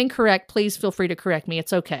 And if I'm incorrect, please feel free to correct me.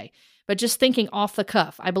 It's okay. But just thinking off the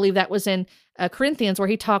cuff, I believe that was in Corinthians, where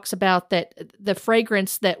he talks about that the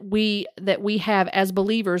fragrance that we have as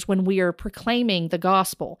believers when we are proclaiming the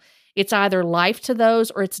gospel. It's either life to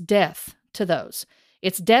those or it's death to those.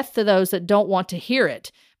 It's death to those that don't want to hear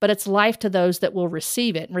it, but it's life to those that will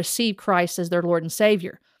receive it and receive Christ as their Lord and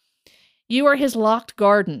Savior. You are His locked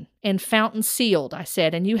garden and fountain sealed, I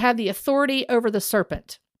said, and you have the authority over the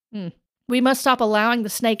serpent. We must stop allowing the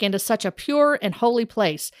snake into such a pure and holy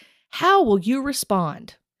place. How will you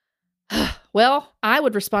respond? Well, I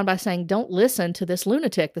would respond by saying, don't listen to this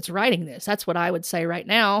lunatic that's writing this. That's what I would say right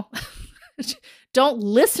now. Don't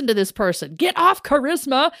listen to this person. Get off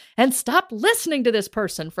Charisma and stop listening to this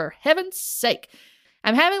person, for heaven's sake.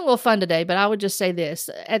 I'm having a little fun today, but I would just say this.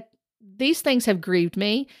 These things have grieved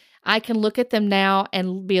me. I can look at them now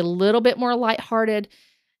and be a little bit more lighthearted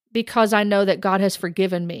because I know that God has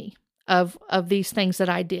forgiven me of these things that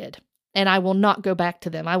I did. And I will not go back to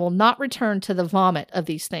them. I will not return to the vomit of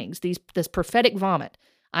these things, this prophetic vomit.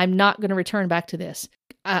 I'm not going to return back to this.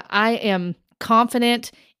 I am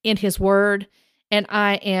confident in His word, and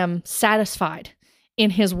I am satisfied in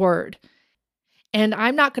His word. And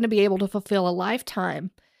I'm not going to be able to fulfill a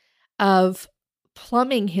lifetime of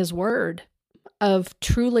plumbing His word, of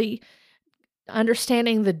truly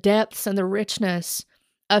understanding the depths and the richness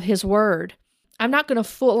of His word. I'm not going to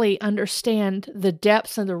fully understand the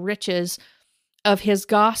depths and the riches of His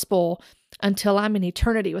gospel until I'm in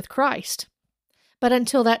eternity with Christ. But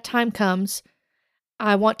until that time comes,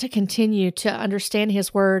 I want to continue to understand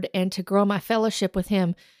His word and to grow my fellowship with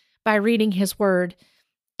Him by reading His word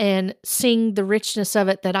and seeing the richness of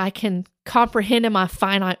it that I can comprehend in my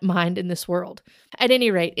finite mind in this world. At any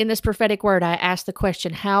rate, in this prophetic word, I ask the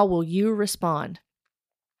question, how will you respond?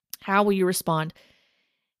 How will you respond?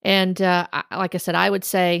 And like I said, I would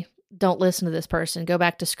say, don't listen to this person. Go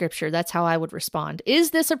back to Scripture. That's how I would respond. Is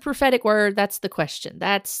this a prophetic word? That's the question.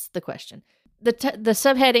 That's the question. The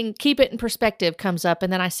subheading, keep it in perspective, comes up.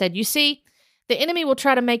 And then I said, you see, the enemy will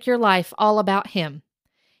try to make your life all about him.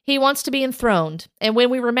 He wants to be enthroned. And when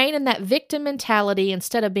we remain in that victim mentality,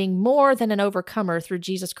 instead of being more than an overcomer through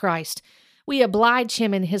Jesus Christ, we oblige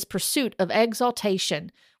him in his pursuit of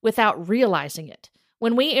exaltation without realizing it.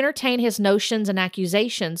 When we entertain his notions and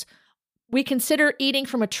accusations, we consider eating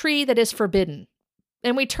from a tree that is forbidden,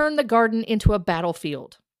 and we turn the garden into a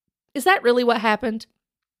battlefield. Is that really what happened?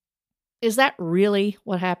 Is that really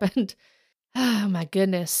what happened? Oh, my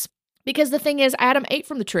goodness. Because the thing is, Adam ate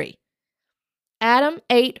from the tree. Adam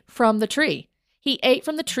ate from the tree. He ate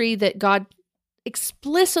from the tree that God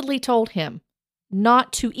explicitly told him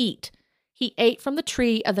not to eat. He ate from the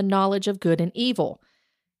tree of the knowledge of good and evil.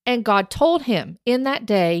 And God told him in that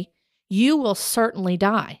day, you will certainly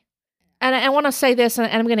die. And I want to say this,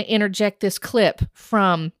 and I'm going to interject this clip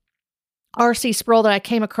from R.C. Sproul that I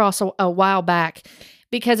came across a while back,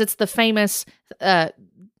 because it's the famous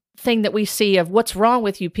thing that we see of what's wrong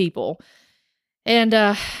with you people. And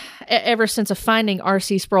ever since finding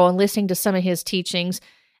R.C. Sproul and listening to some of his teachings,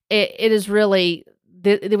 it is really,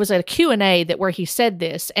 there was a Q&A where he said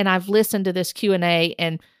this, and I've listened to this Q&A,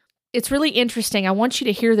 and it's really interesting. I want you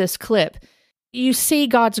to hear this clip. You see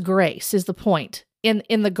God's grace is the point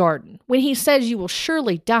in the garden. When he says you will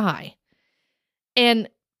surely die, and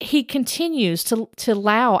he continues to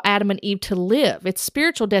allow Adam and Eve to live. It's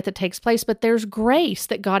spiritual death that takes place, but there's grace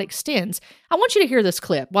that God extends. I want you to hear this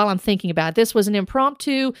clip while I'm thinking about it. This was an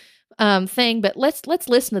impromptu thing, but let's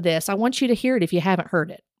listen to this. I want you to hear it if you haven't heard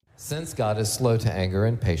it. Since God is slow to anger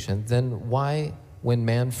and patient, then why, when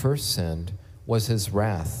man first sinned, was his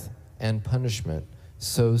wrath and punishment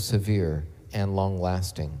so severe and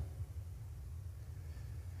long-lasting?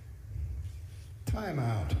 Time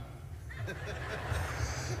out.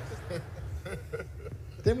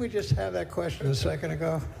 Didn't we just have that question a second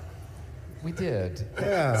ago? We did.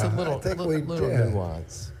 Yeah, it's a little, I think little we did.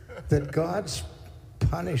 nuance. That God's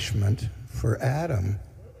punishment for Adam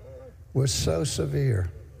was so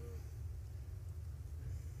severe.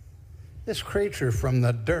 This creature from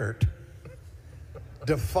the dirt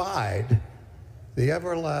defied the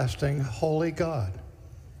everlasting holy God.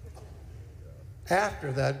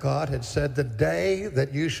 After that, God had said, the day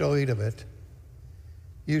that you shall eat of it,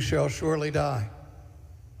 you shall surely die.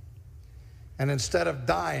 And instead of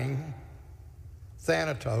dying,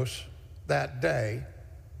 Thanatos, that day,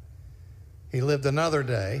 he lived another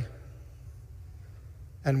day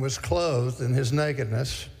and was clothed in his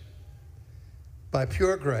nakedness by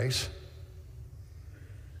pure grace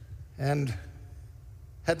and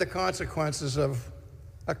had the consequences of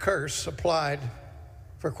a curse applied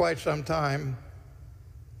for quite some time.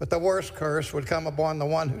 But the worst curse would come upon the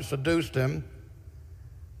one who seduced him,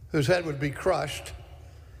 whose head would be crushed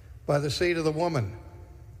by the seed of the woman.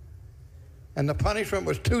 And the punishment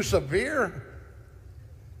was too severe?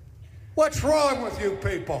 What's wrong with you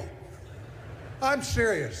people? I'm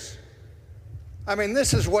serious. I mean,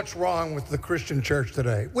 this is what's wrong with the Christian church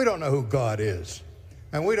today. We don't know who God is,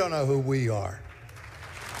 and we don't know who we are.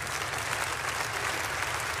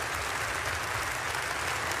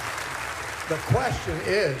 The question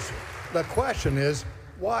is,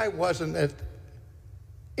 why wasn't it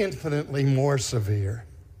infinitely more severe?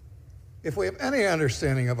 If we have any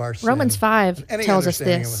understanding of our sin, Romans 5 tells us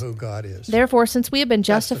this. Of who God is. Therefore, since we have been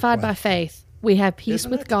justified by faith, we have peace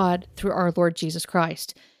with God through our Lord Jesus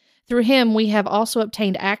Christ. Through him we have also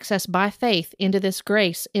obtained access by faith into this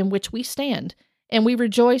grace in which we stand, and we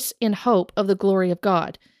rejoice in hope of the glory of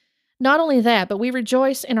God. Not only that, but we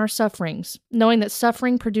rejoice in our sufferings, knowing that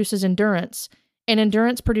suffering produces endurance, and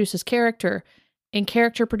endurance produces character, and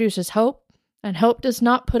character produces hope, and hope does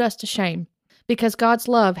not put us to shame, because God's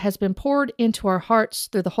love has been poured into our hearts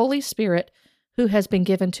through the Holy Spirit who has been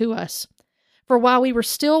given to us. For while we were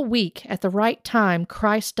still weak, at the right time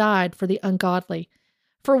Christ died for the ungodly.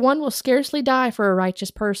 For one will scarcely die for a righteous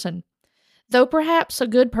person, though perhaps a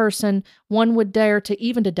good person one would dare to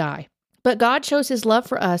even to die. But God shows his love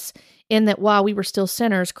for us in that while we were still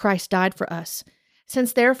sinners, Christ died for us.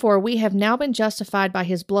 Since therefore we have now been justified by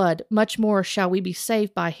his blood, much more shall we be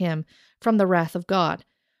saved by him from the wrath of God.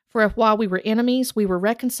 For if while we were enemies, we were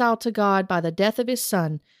reconciled to God by the death of his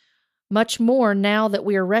Son, much more now that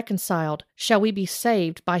we are reconciled, shall we be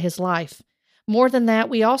saved by his life. More than that,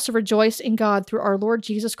 we also rejoice in God through our Lord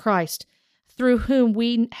Jesus Christ, through whom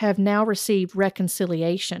we have now received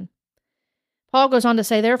reconciliation. Paul goes on to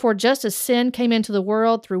say, therefore, just as sin came into the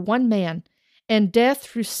world through one man, and death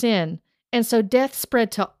through sin, and so death spread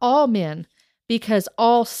to all men, because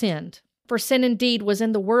all sinned. For sin indeed was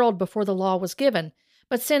in the world before the law was given,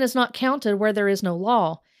 but sin is not counted where there is no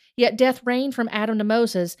law. Yet death reigned from Adam to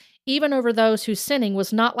Moses, even over those whose sinning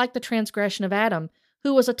was not like the transgression of Adam,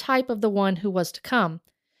 who was a type of the one who was to come.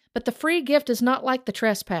 But the free gift is not like the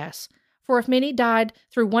trespass. For if many died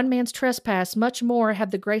through one man's trespass, much more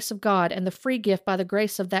have the grace of God and the free gift by the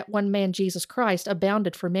grace of that one man Jesus Christ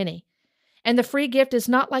abounded for many. And the free gift is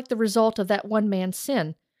not like the result of that one man's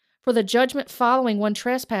sin. For the judgment following one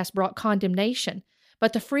trespass brought condemnation,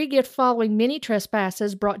 but the free gift following many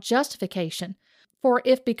trespasses brought justification. For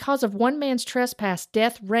if because of one man's trespass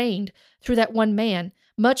death reigned through that one man,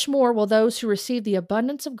 much more will those who receive the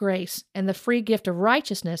abundance of grace and the free gift of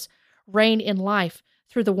righteousness reign in life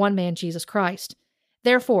through the one man Jesus Christ.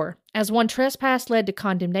 Therefore, as one trespass led to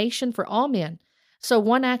condemnation for all men, so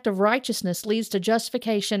one act of righteousness leads to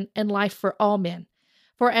justification and life for all men.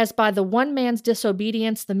 For as by the one man's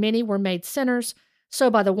disobedience the many were made sinners,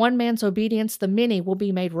 so by the one man's obedience the many will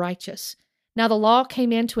be made righteous. Now the law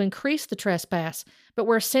came in to increase the trespass, but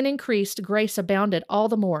where sin increased, grace abounded all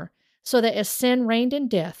the more, so that as sin reigned in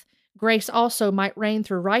death, grace also might reign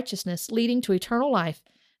through righteousness, leading to eternal life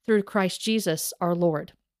through Christ Jesus our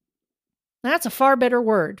Lord. Now, that's a far better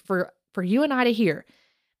word for you and I to hear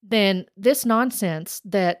than this nonsense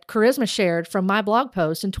that Charisma shared from my blog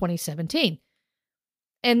post in 2017.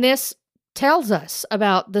 And this tells us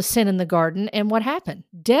about the sin in the garden and what happened.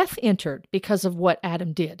 Death entered because of what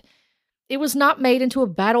Adam did. It was not made into a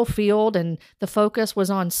battlefield and the focus was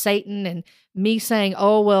on Satan and me saying,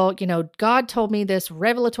 oh, well, God told me this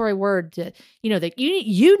revelatory word that, that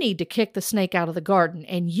you need to kick the snake out of the garden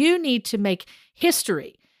and you need to make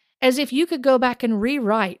history, as if you could go back and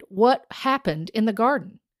rewrite what happened in the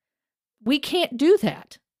garden. We can't do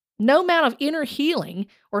that. No amount of inner healing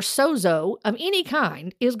or sozo of any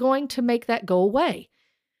kind is going to make that go away,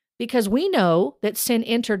 because we know that sin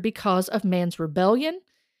entered because of man's rebellion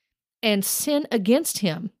and sin against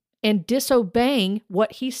him and disobeying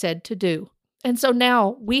what he said to do. And so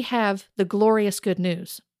now we have the glorious good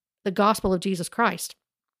news, the gospel of Jesus Christ.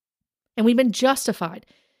 And we've been justified.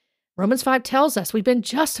 Romans 5 tells us we've been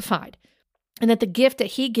justified and that the gift that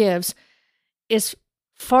he gives is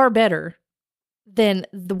far better than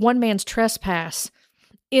the one man's trespass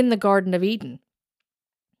in the Garden of Eden.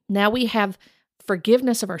 Now we have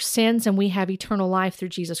forgiveness of our sins and we have eternal life through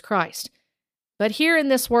Jesus Christ. But here in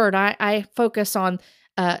this word, I focus on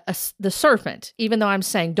the serpent. Even though I'm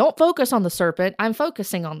saying don't focus on the serpent, I'm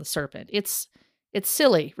focusing on the serpent. It's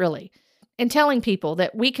silly, really. And telling people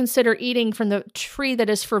that we consider eating from the tree that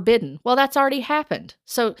is forbidden. Well, that's already happened.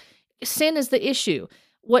 So sin is the issue.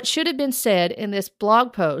 What should have been said in this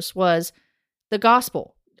blog post was the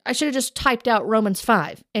gospel. I should have just typed out Romans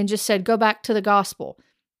 5 and just said, go back to the gospel.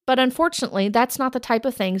 But unfortunately, that's not the type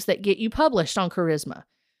of things that get you published on Charisma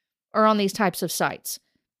or on these types of sites.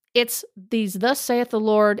 It's these thus saith the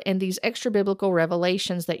Lord and these extra biblical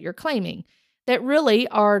revelations that you're claiming that really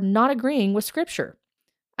are not agreeing with Scripture.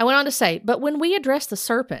 I went on to say, but when we address the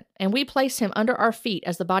serpent and we place him under our feet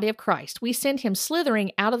as the body of Christ, we send him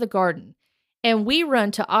slithering out of the garden, and we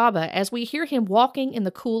run to Abba as we hear him walking in the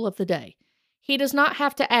cool of the day. He does not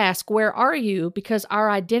have to ask, where are you? Because our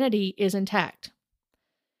identity is intact.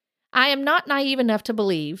 I am not naive enough to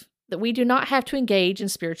believe that we do not have to engage in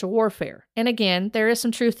spiritual warfare. And again, there is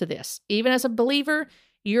some truth to this. Even as a believer,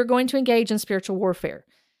 you're going to engage in spiritual warfare.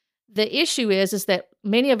 The issue is that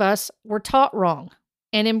many of us were taught wrong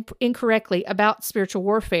and incorrectly about spiritual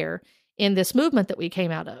warfare in this movement that we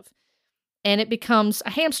came out of. And it becomes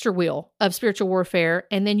a hamster wheel of spiritual warfare,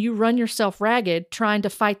 and then you run yourself ragged trying to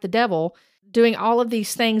fight the devil doing all of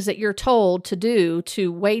these things that you're told to do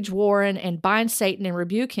to wage war and bind Satan and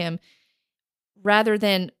rebuke him, rather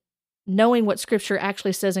than knowing what Scripture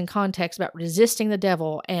actually says in context about resisting the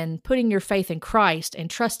devil and putting your faith in Christ and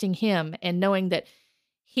trusting him and knowing that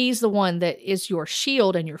he's the one that is your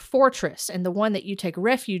shield and your fortress and the one that you take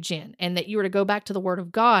refuge in, and that you are to go back to the Word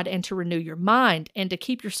of God and to renew your mind and to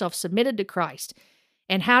keep yourself submitted to Christ,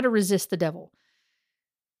 and how to resist the devil.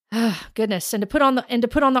 Ah, goodness. And to put on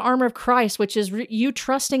the armor of Christ, which is you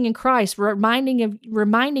trusting in Christ,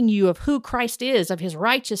 reminding you of who Christ is, of his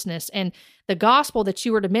righteousness, and the gospel that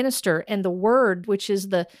you are to minister, and the word, which is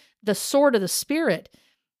the sword of the Spirit.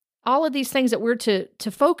 All of these things that we're to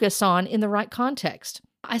focus on in the right context.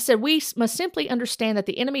 I said we must simply understand that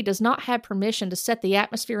the enemy does not have permission to set the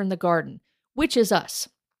atmosphere in the garden, which is us.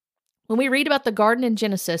 When we read about the garden in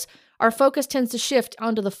Genesis, our focus tends to shift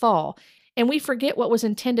onto the fall, and we forget what was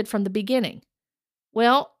intended from the beginning.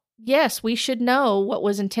 Well, yes, we should know what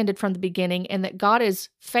was intended from the beginning, and that God is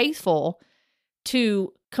faithful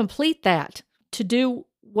to complete that, to do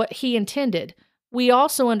what he intended. We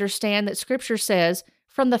also understand that Scripture says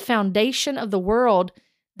from the foundation of the world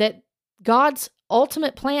that God's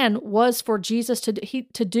ultimate plan was for Jesus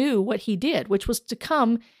to do what he did, which was to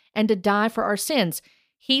come and to die for our sins.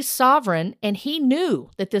 He's sovereign, and he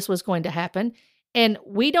knew that this was going to happen, and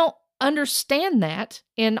we don't understand that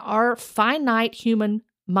in our finite human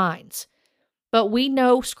minds. But we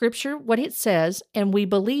know Scripture, what it says, and we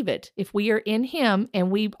believe it. If we are in him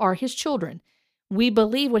and we are his children, we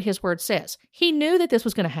believe what his word says. He knew that this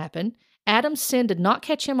was going to happen. Adam's sin did not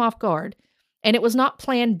catch him off guard, and it was not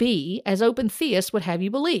plan B, as open theists would have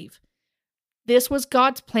you believe. This was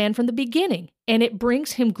God's plan from the beginning, and it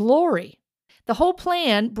brings him glory. The whole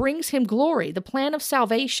plan brings him glory. The plan of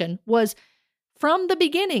salvation was from the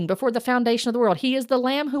beginning, before the foundation of the world. He is the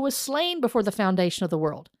Lamb who was slain before the foundation of the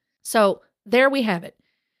world. So there we have it.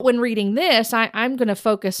 When reading this, I'm going to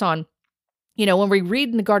focus on, when we read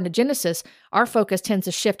in the Garden of Genesis, our focus tends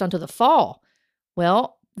to shift onto the fall.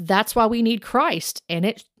 Well, that's why we need Christ, and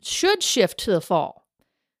it should shift to the fall,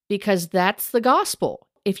 because that's the gospel.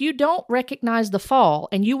 If you don't recognize the fall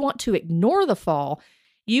and you want to ignore the fall,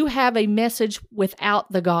 you have a message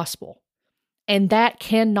without the gospel, and that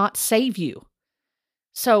cannot save you.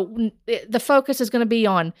 So the focus is going to be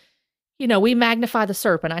on, we magnify the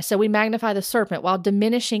serpent. I said we magnify the serpent while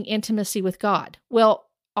diminishing intimacy with God. Well,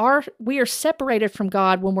 we are separated from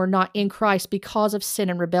God when we're not in Christ because of sin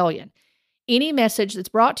and rebellion. Any message that's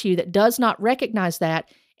brought to you that does not recognize that,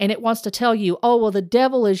 and it wants to tell you, oh, well, the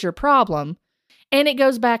devil is your problem, and it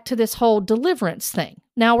goes back to this whole deliverance thing.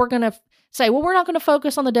 Now we're going to say, well, we're not going to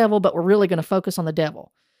focus on the devil, but we're really going to focus on the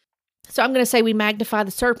devil. So I'm going to say we magnify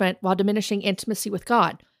the serpent while diminishing intimacy with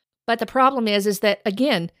God. But the problem is that,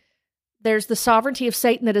 again, there's the sovereignty of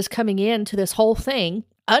Satan that is coming into this whole thing,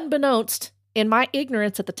 unbeknownst, in my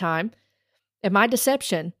ignorance at the time, and my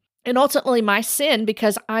deception, and ultimately my sin,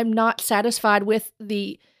 because I'm not satisfied with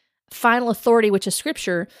the final authority, which is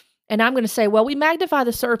Scripture. And I'm going to say, well, we magnify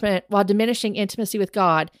the serpent while diminishing intimacy with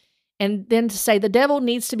God. And then to say the devil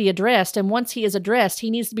needs to be addressed, and once he is addressed,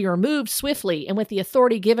 he needs to be removed swiftly and with the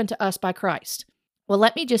authority given to us by Christ. Well,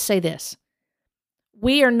 let me just say this.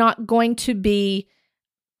 We are not going to be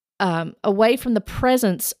away from the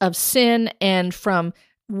presence of sin and from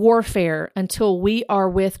warfare until we are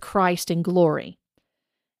with Christ in glory.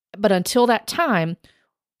 But until that time,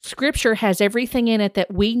 Scripture has everything in it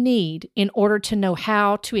that we need in order to know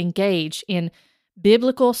how to engage in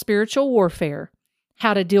biblical spiritual warfare,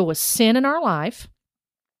 how to deal with sin in our life.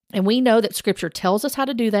 And we know that Scripture tells us how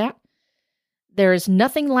to do that. There is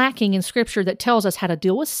nothing lacking in Scripture that tells us how to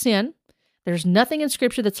deal with sin. There's nothing in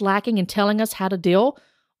Scripture that's lacking in telling us how to deal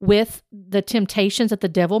with the temptations that the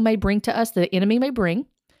devil may bring to us, the enemy may bring.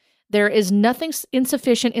 There is nothing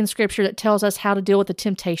insufficient in Scripture that tells us how to deal with the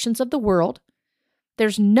temptations of the world.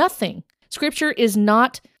 There's nothing. Scripture is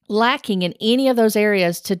not lacking in any of those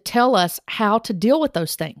areas to tell us how to deal with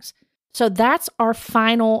those things. So that's our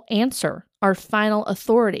final answer, our final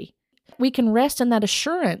authority. We can rest in that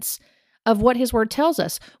assurance of what His Word tells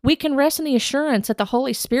us. We can rest in the assurance that the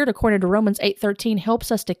Holy Spirit, according to Romans 8:13,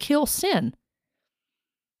 helps us to kill sin.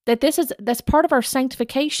 That's part of our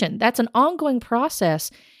sanctification. That's an ongoing process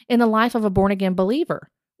in the life of a born-again believer.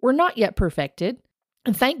 We're not yet perfected.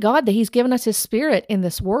 And thank God that He's given us His Spirit in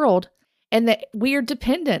this world and that we are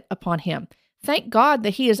dependent upon Him. Thank God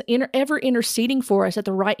that He is ever interceding for us at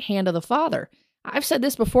the right hand of the Father. I've said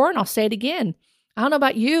this before and I'll say it again. I don't know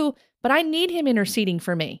about you, but I need Him interceding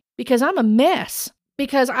for me because I'm a mess.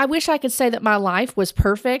 Because I wish I could say that my life was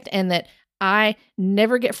perfect and that I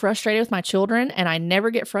never get frustrated with my children, and I never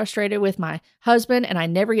get frustrated with my husband, and I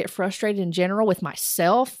never get frustrated in general with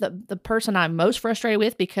myself, the person I'm most frustrated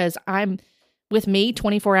with, because I'm with me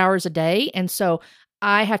 24 hours a day. And so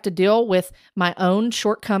I have to deal with my own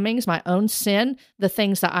shortcomings, my own sin, the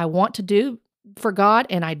things that I want to do for God,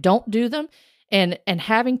 and I don't do them. And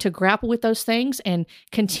having to grapple with those things and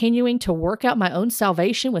continuing to work out my own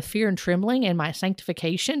salvation with fear and trembling and my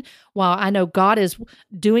sanctification, while I know God is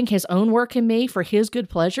doing his own work in me for his good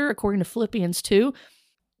pleasure, according to Philippians 2.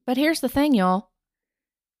 But here's the thing, y'all.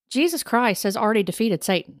 Jesus Christ has already defeated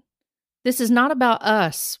Satan. This is not about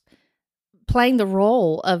us playing the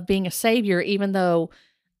role of being a savior, even though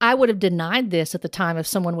I would have denied this at the time if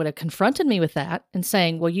someone would have confronted me with that and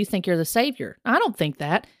saying, well, you think you're the savior. I don't think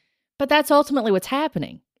that. But that's ultimately what's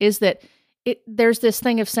happening, is that there's this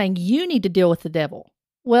thing of saying you need to deal with the devil.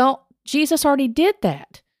 Well, Jesus already did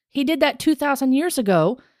that. He did that 2,000 years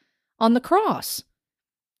ago on the cross.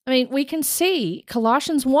 I mean, we can see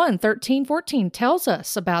Colossians 1:13-14 tells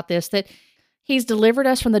us about this, that he's delivered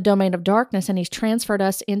us from the domain of darkness and he's transferred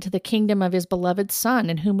us into the kingdom of his beloved Son,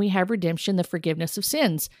 in whom we have redemption, the forgiveness of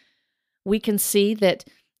sins. We can see that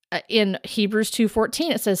in Hebrews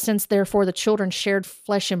 2:14, it says, since therefore the children shared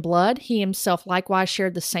flesh and blood, he himself likewise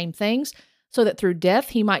shared the same things, so that through death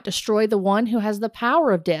he might destroy the one who has the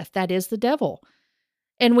power of death, that is the devil.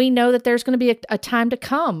 And we know that there's going to be a time to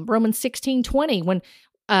come, Romans 16:20, when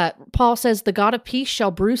Paul says, the God of peace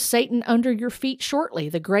shall bruise Satan under your feet shortly.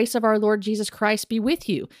 The grace of our Lord Jesus Christ be with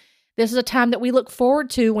you. This is a time that we look forward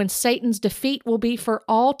to, when Satan's defeat will be for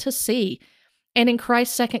all to see, and in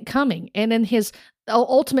Christ's second coming, and in his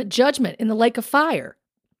ultimate judgment in the lake of fire.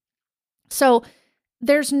 So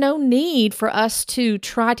there's no need for us to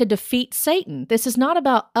try to defeat Satan. This is not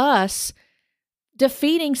about us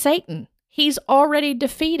defeating Satan. He's already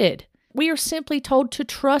defeated. We are simply told to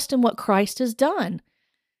trust in what Christ has done.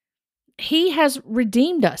 He has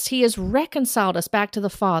redeemed us. He has reconciled us back to the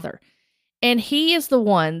Father. And he is the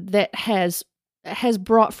one that has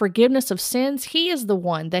brought forgiveness of sins. He is the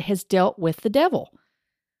one that has dealt with the devil.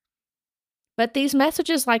 But these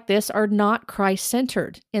messages like this are not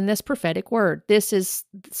Christ-centered in this prophetic word. This is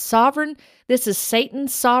sovereign. This is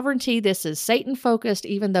Satan's sovereignty. This is Satan-focused,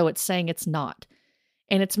 even though it's saying it's not.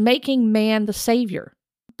 And it's making man the savior.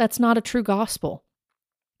 That's not a true gospel.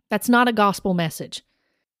 That's not a gospel message.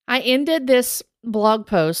 I ended this blog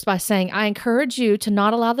post by saying, I encourage you to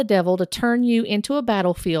not allow the devil to turn you into a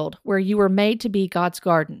battlefield where you were made to be God's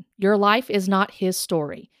garden. Your life is not his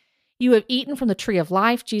story. You have eaten from the tree of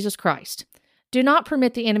life, Jesus Christ. Do not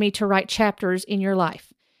permit the enemy to write chapters in your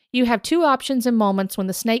life. You have two options in moments when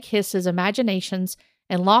the snake hisses imaginations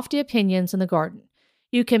and lofty opinions in the garden.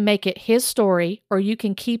 You can make it his story, or you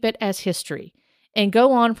can keep it as history, and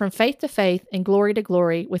go on from faith to faith and glory to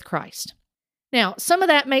glory with Christ. Now, some of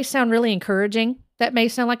that may sound really encouraging. That may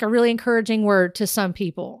sound like a really encouraging word to some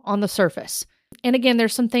people on the surface. And again,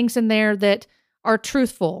 there's some things in there that are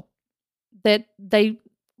truthful, that they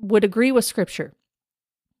would agree with Scripture.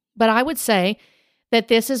 But I would say that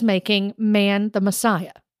this is making man the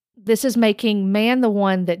Messiah. This is making man the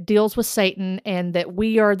one that deals with Satan, and that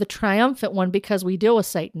we are the triumphant one because we deal with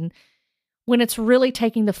Satan, when it's really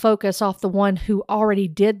taking the focus off the one who already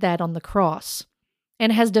did that on the cross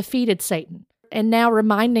and has defeated Satan, and now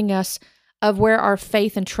reminding us of where our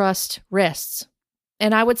faith and trust rests.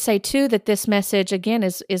 And I would say, too, that this message, again,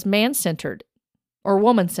 is man-centered or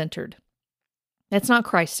woman-centered. It's not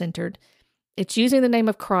Christ-centered. It's using the name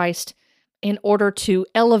of Christ in order to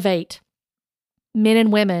elevate men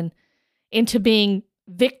and women into being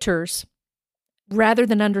victors rather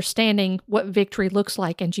than understanding what victory looks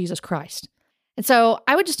like in Jesus Christ. And so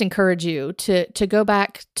I would just encourage you to go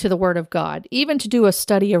back to the Word of God, even to do a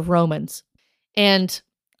study of Romans. And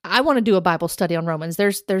I want to do a Bible study on Romans.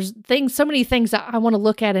 There's things, so many things that I want to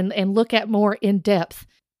look at and look at more in depth,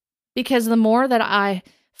 because the more that I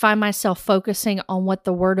find myself focusing on what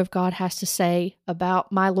the Word of God has to say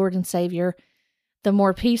about my Lord and Savior, the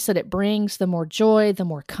more peace that it brings, the more joy, the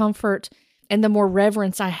more comfort, and the more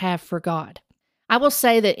reverence I have for God. I will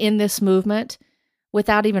say that in this movement,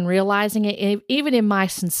 without even realizing it, even in my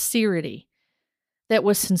sincerity, that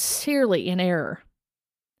was sincerely in error,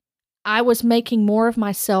 I was making more of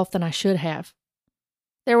myself than I should have.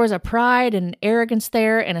 There was a pride and an arrogance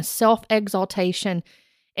there and a self-exaltation,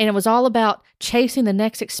 and it was all about chasing the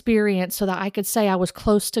next experience so that I could say I was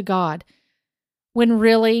close to God, when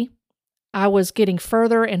really I was getting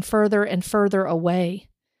further and further and further away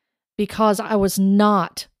because I was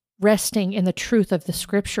not resting in the truth of the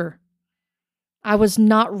Scripture. I was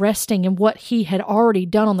not resting in what He had already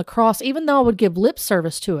done on the cross, even though I would give lip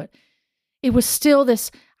service to it. It was still this,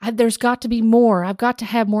 There's got to be more. I've got to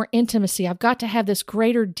have more intimacy. I've got to have this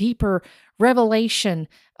greater, deeper revelation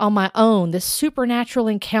on my own, this supernatural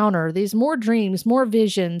encounter, these more dreams, more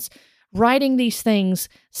visions, writing these things,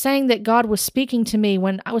 saying that God was speaking to me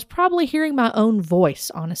when I was probably hearing my own voice,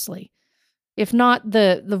 honestly, if not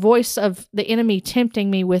the voice of the enemy tempting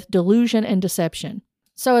me with delusion and deception.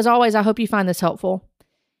 So as always, I hope you find this helpful.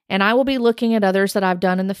 And I will be looking at others that I've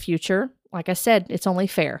done in the future. Like I said, it's only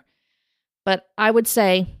fair. But I would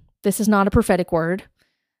say this is not a prophetic word.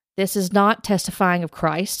 This is not testifying of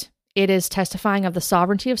Christ. It is testifying of the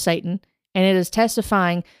sovereignty of Satan, and it is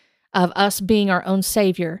testifying of us being our own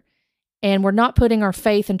Savior. And we're not putting our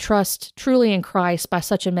faith and trust truly in Christ by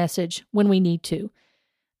such a message when we need to.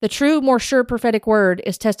 The true, more sure prophetic word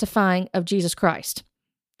is testifying of Jesus Christ.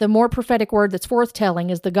 The more prophetic word that's worth telling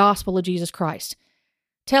is the gospel of Jesus Christ,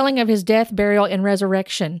 telling of his death, burial, and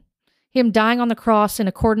resurrection, him dying on the cross in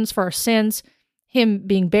accordance for our sins, him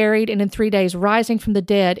being buried, and in 3 days rising from the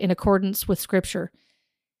dead in accordance with Scripture.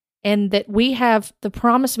 And that we have the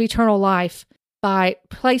promise of eternal life by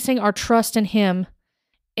placing our trust in him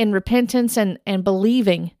in repentance and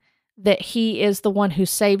believing that he is the one who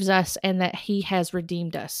saves us and that he has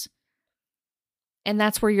redeemed us. And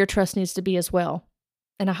that's where your trust needs to be as well.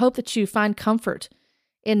 And I hope that you find comfort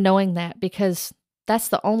in knowing that, because that's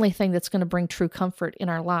the only thing that's going to bring true comfort in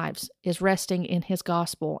our lives, is resting in his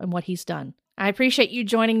gospel and what he's done. I appreciate you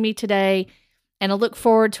joining me today, and I look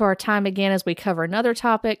forward to our time again as we cover another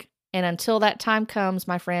topic. And until that time comes,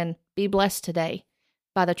 my friend, be blessed today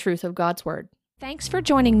by the truth of God's word. Thanks for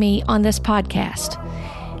joining me on this podcast.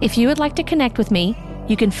 If you would like to connect with me,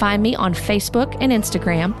 you can find me on Facebook and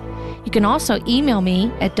Instagram. You can also email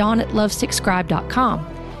me at dawn@lovesickscribe.com.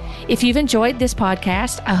 If you've enjoyed this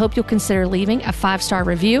podcast, I hope you'll consider leaving a 5-star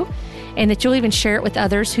review, and that you'll even share it with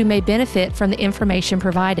others who may benefit from the information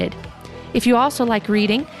provided. If you also like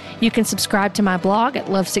reading, you can subscribe to my blog at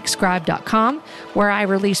lovesickscribe.com, where I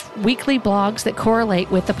release weekly blogs that correlate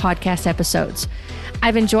with the podcast episodes.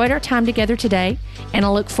 I've enjoyed our time together today, and I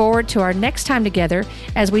look forward to our next time together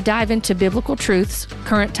as we dive into biblical truths,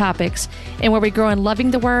 current topics, and where we grow in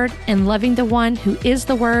loving the Word and loving the one who is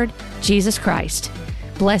the Word, Jesus Christ.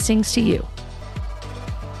 Blessings to you.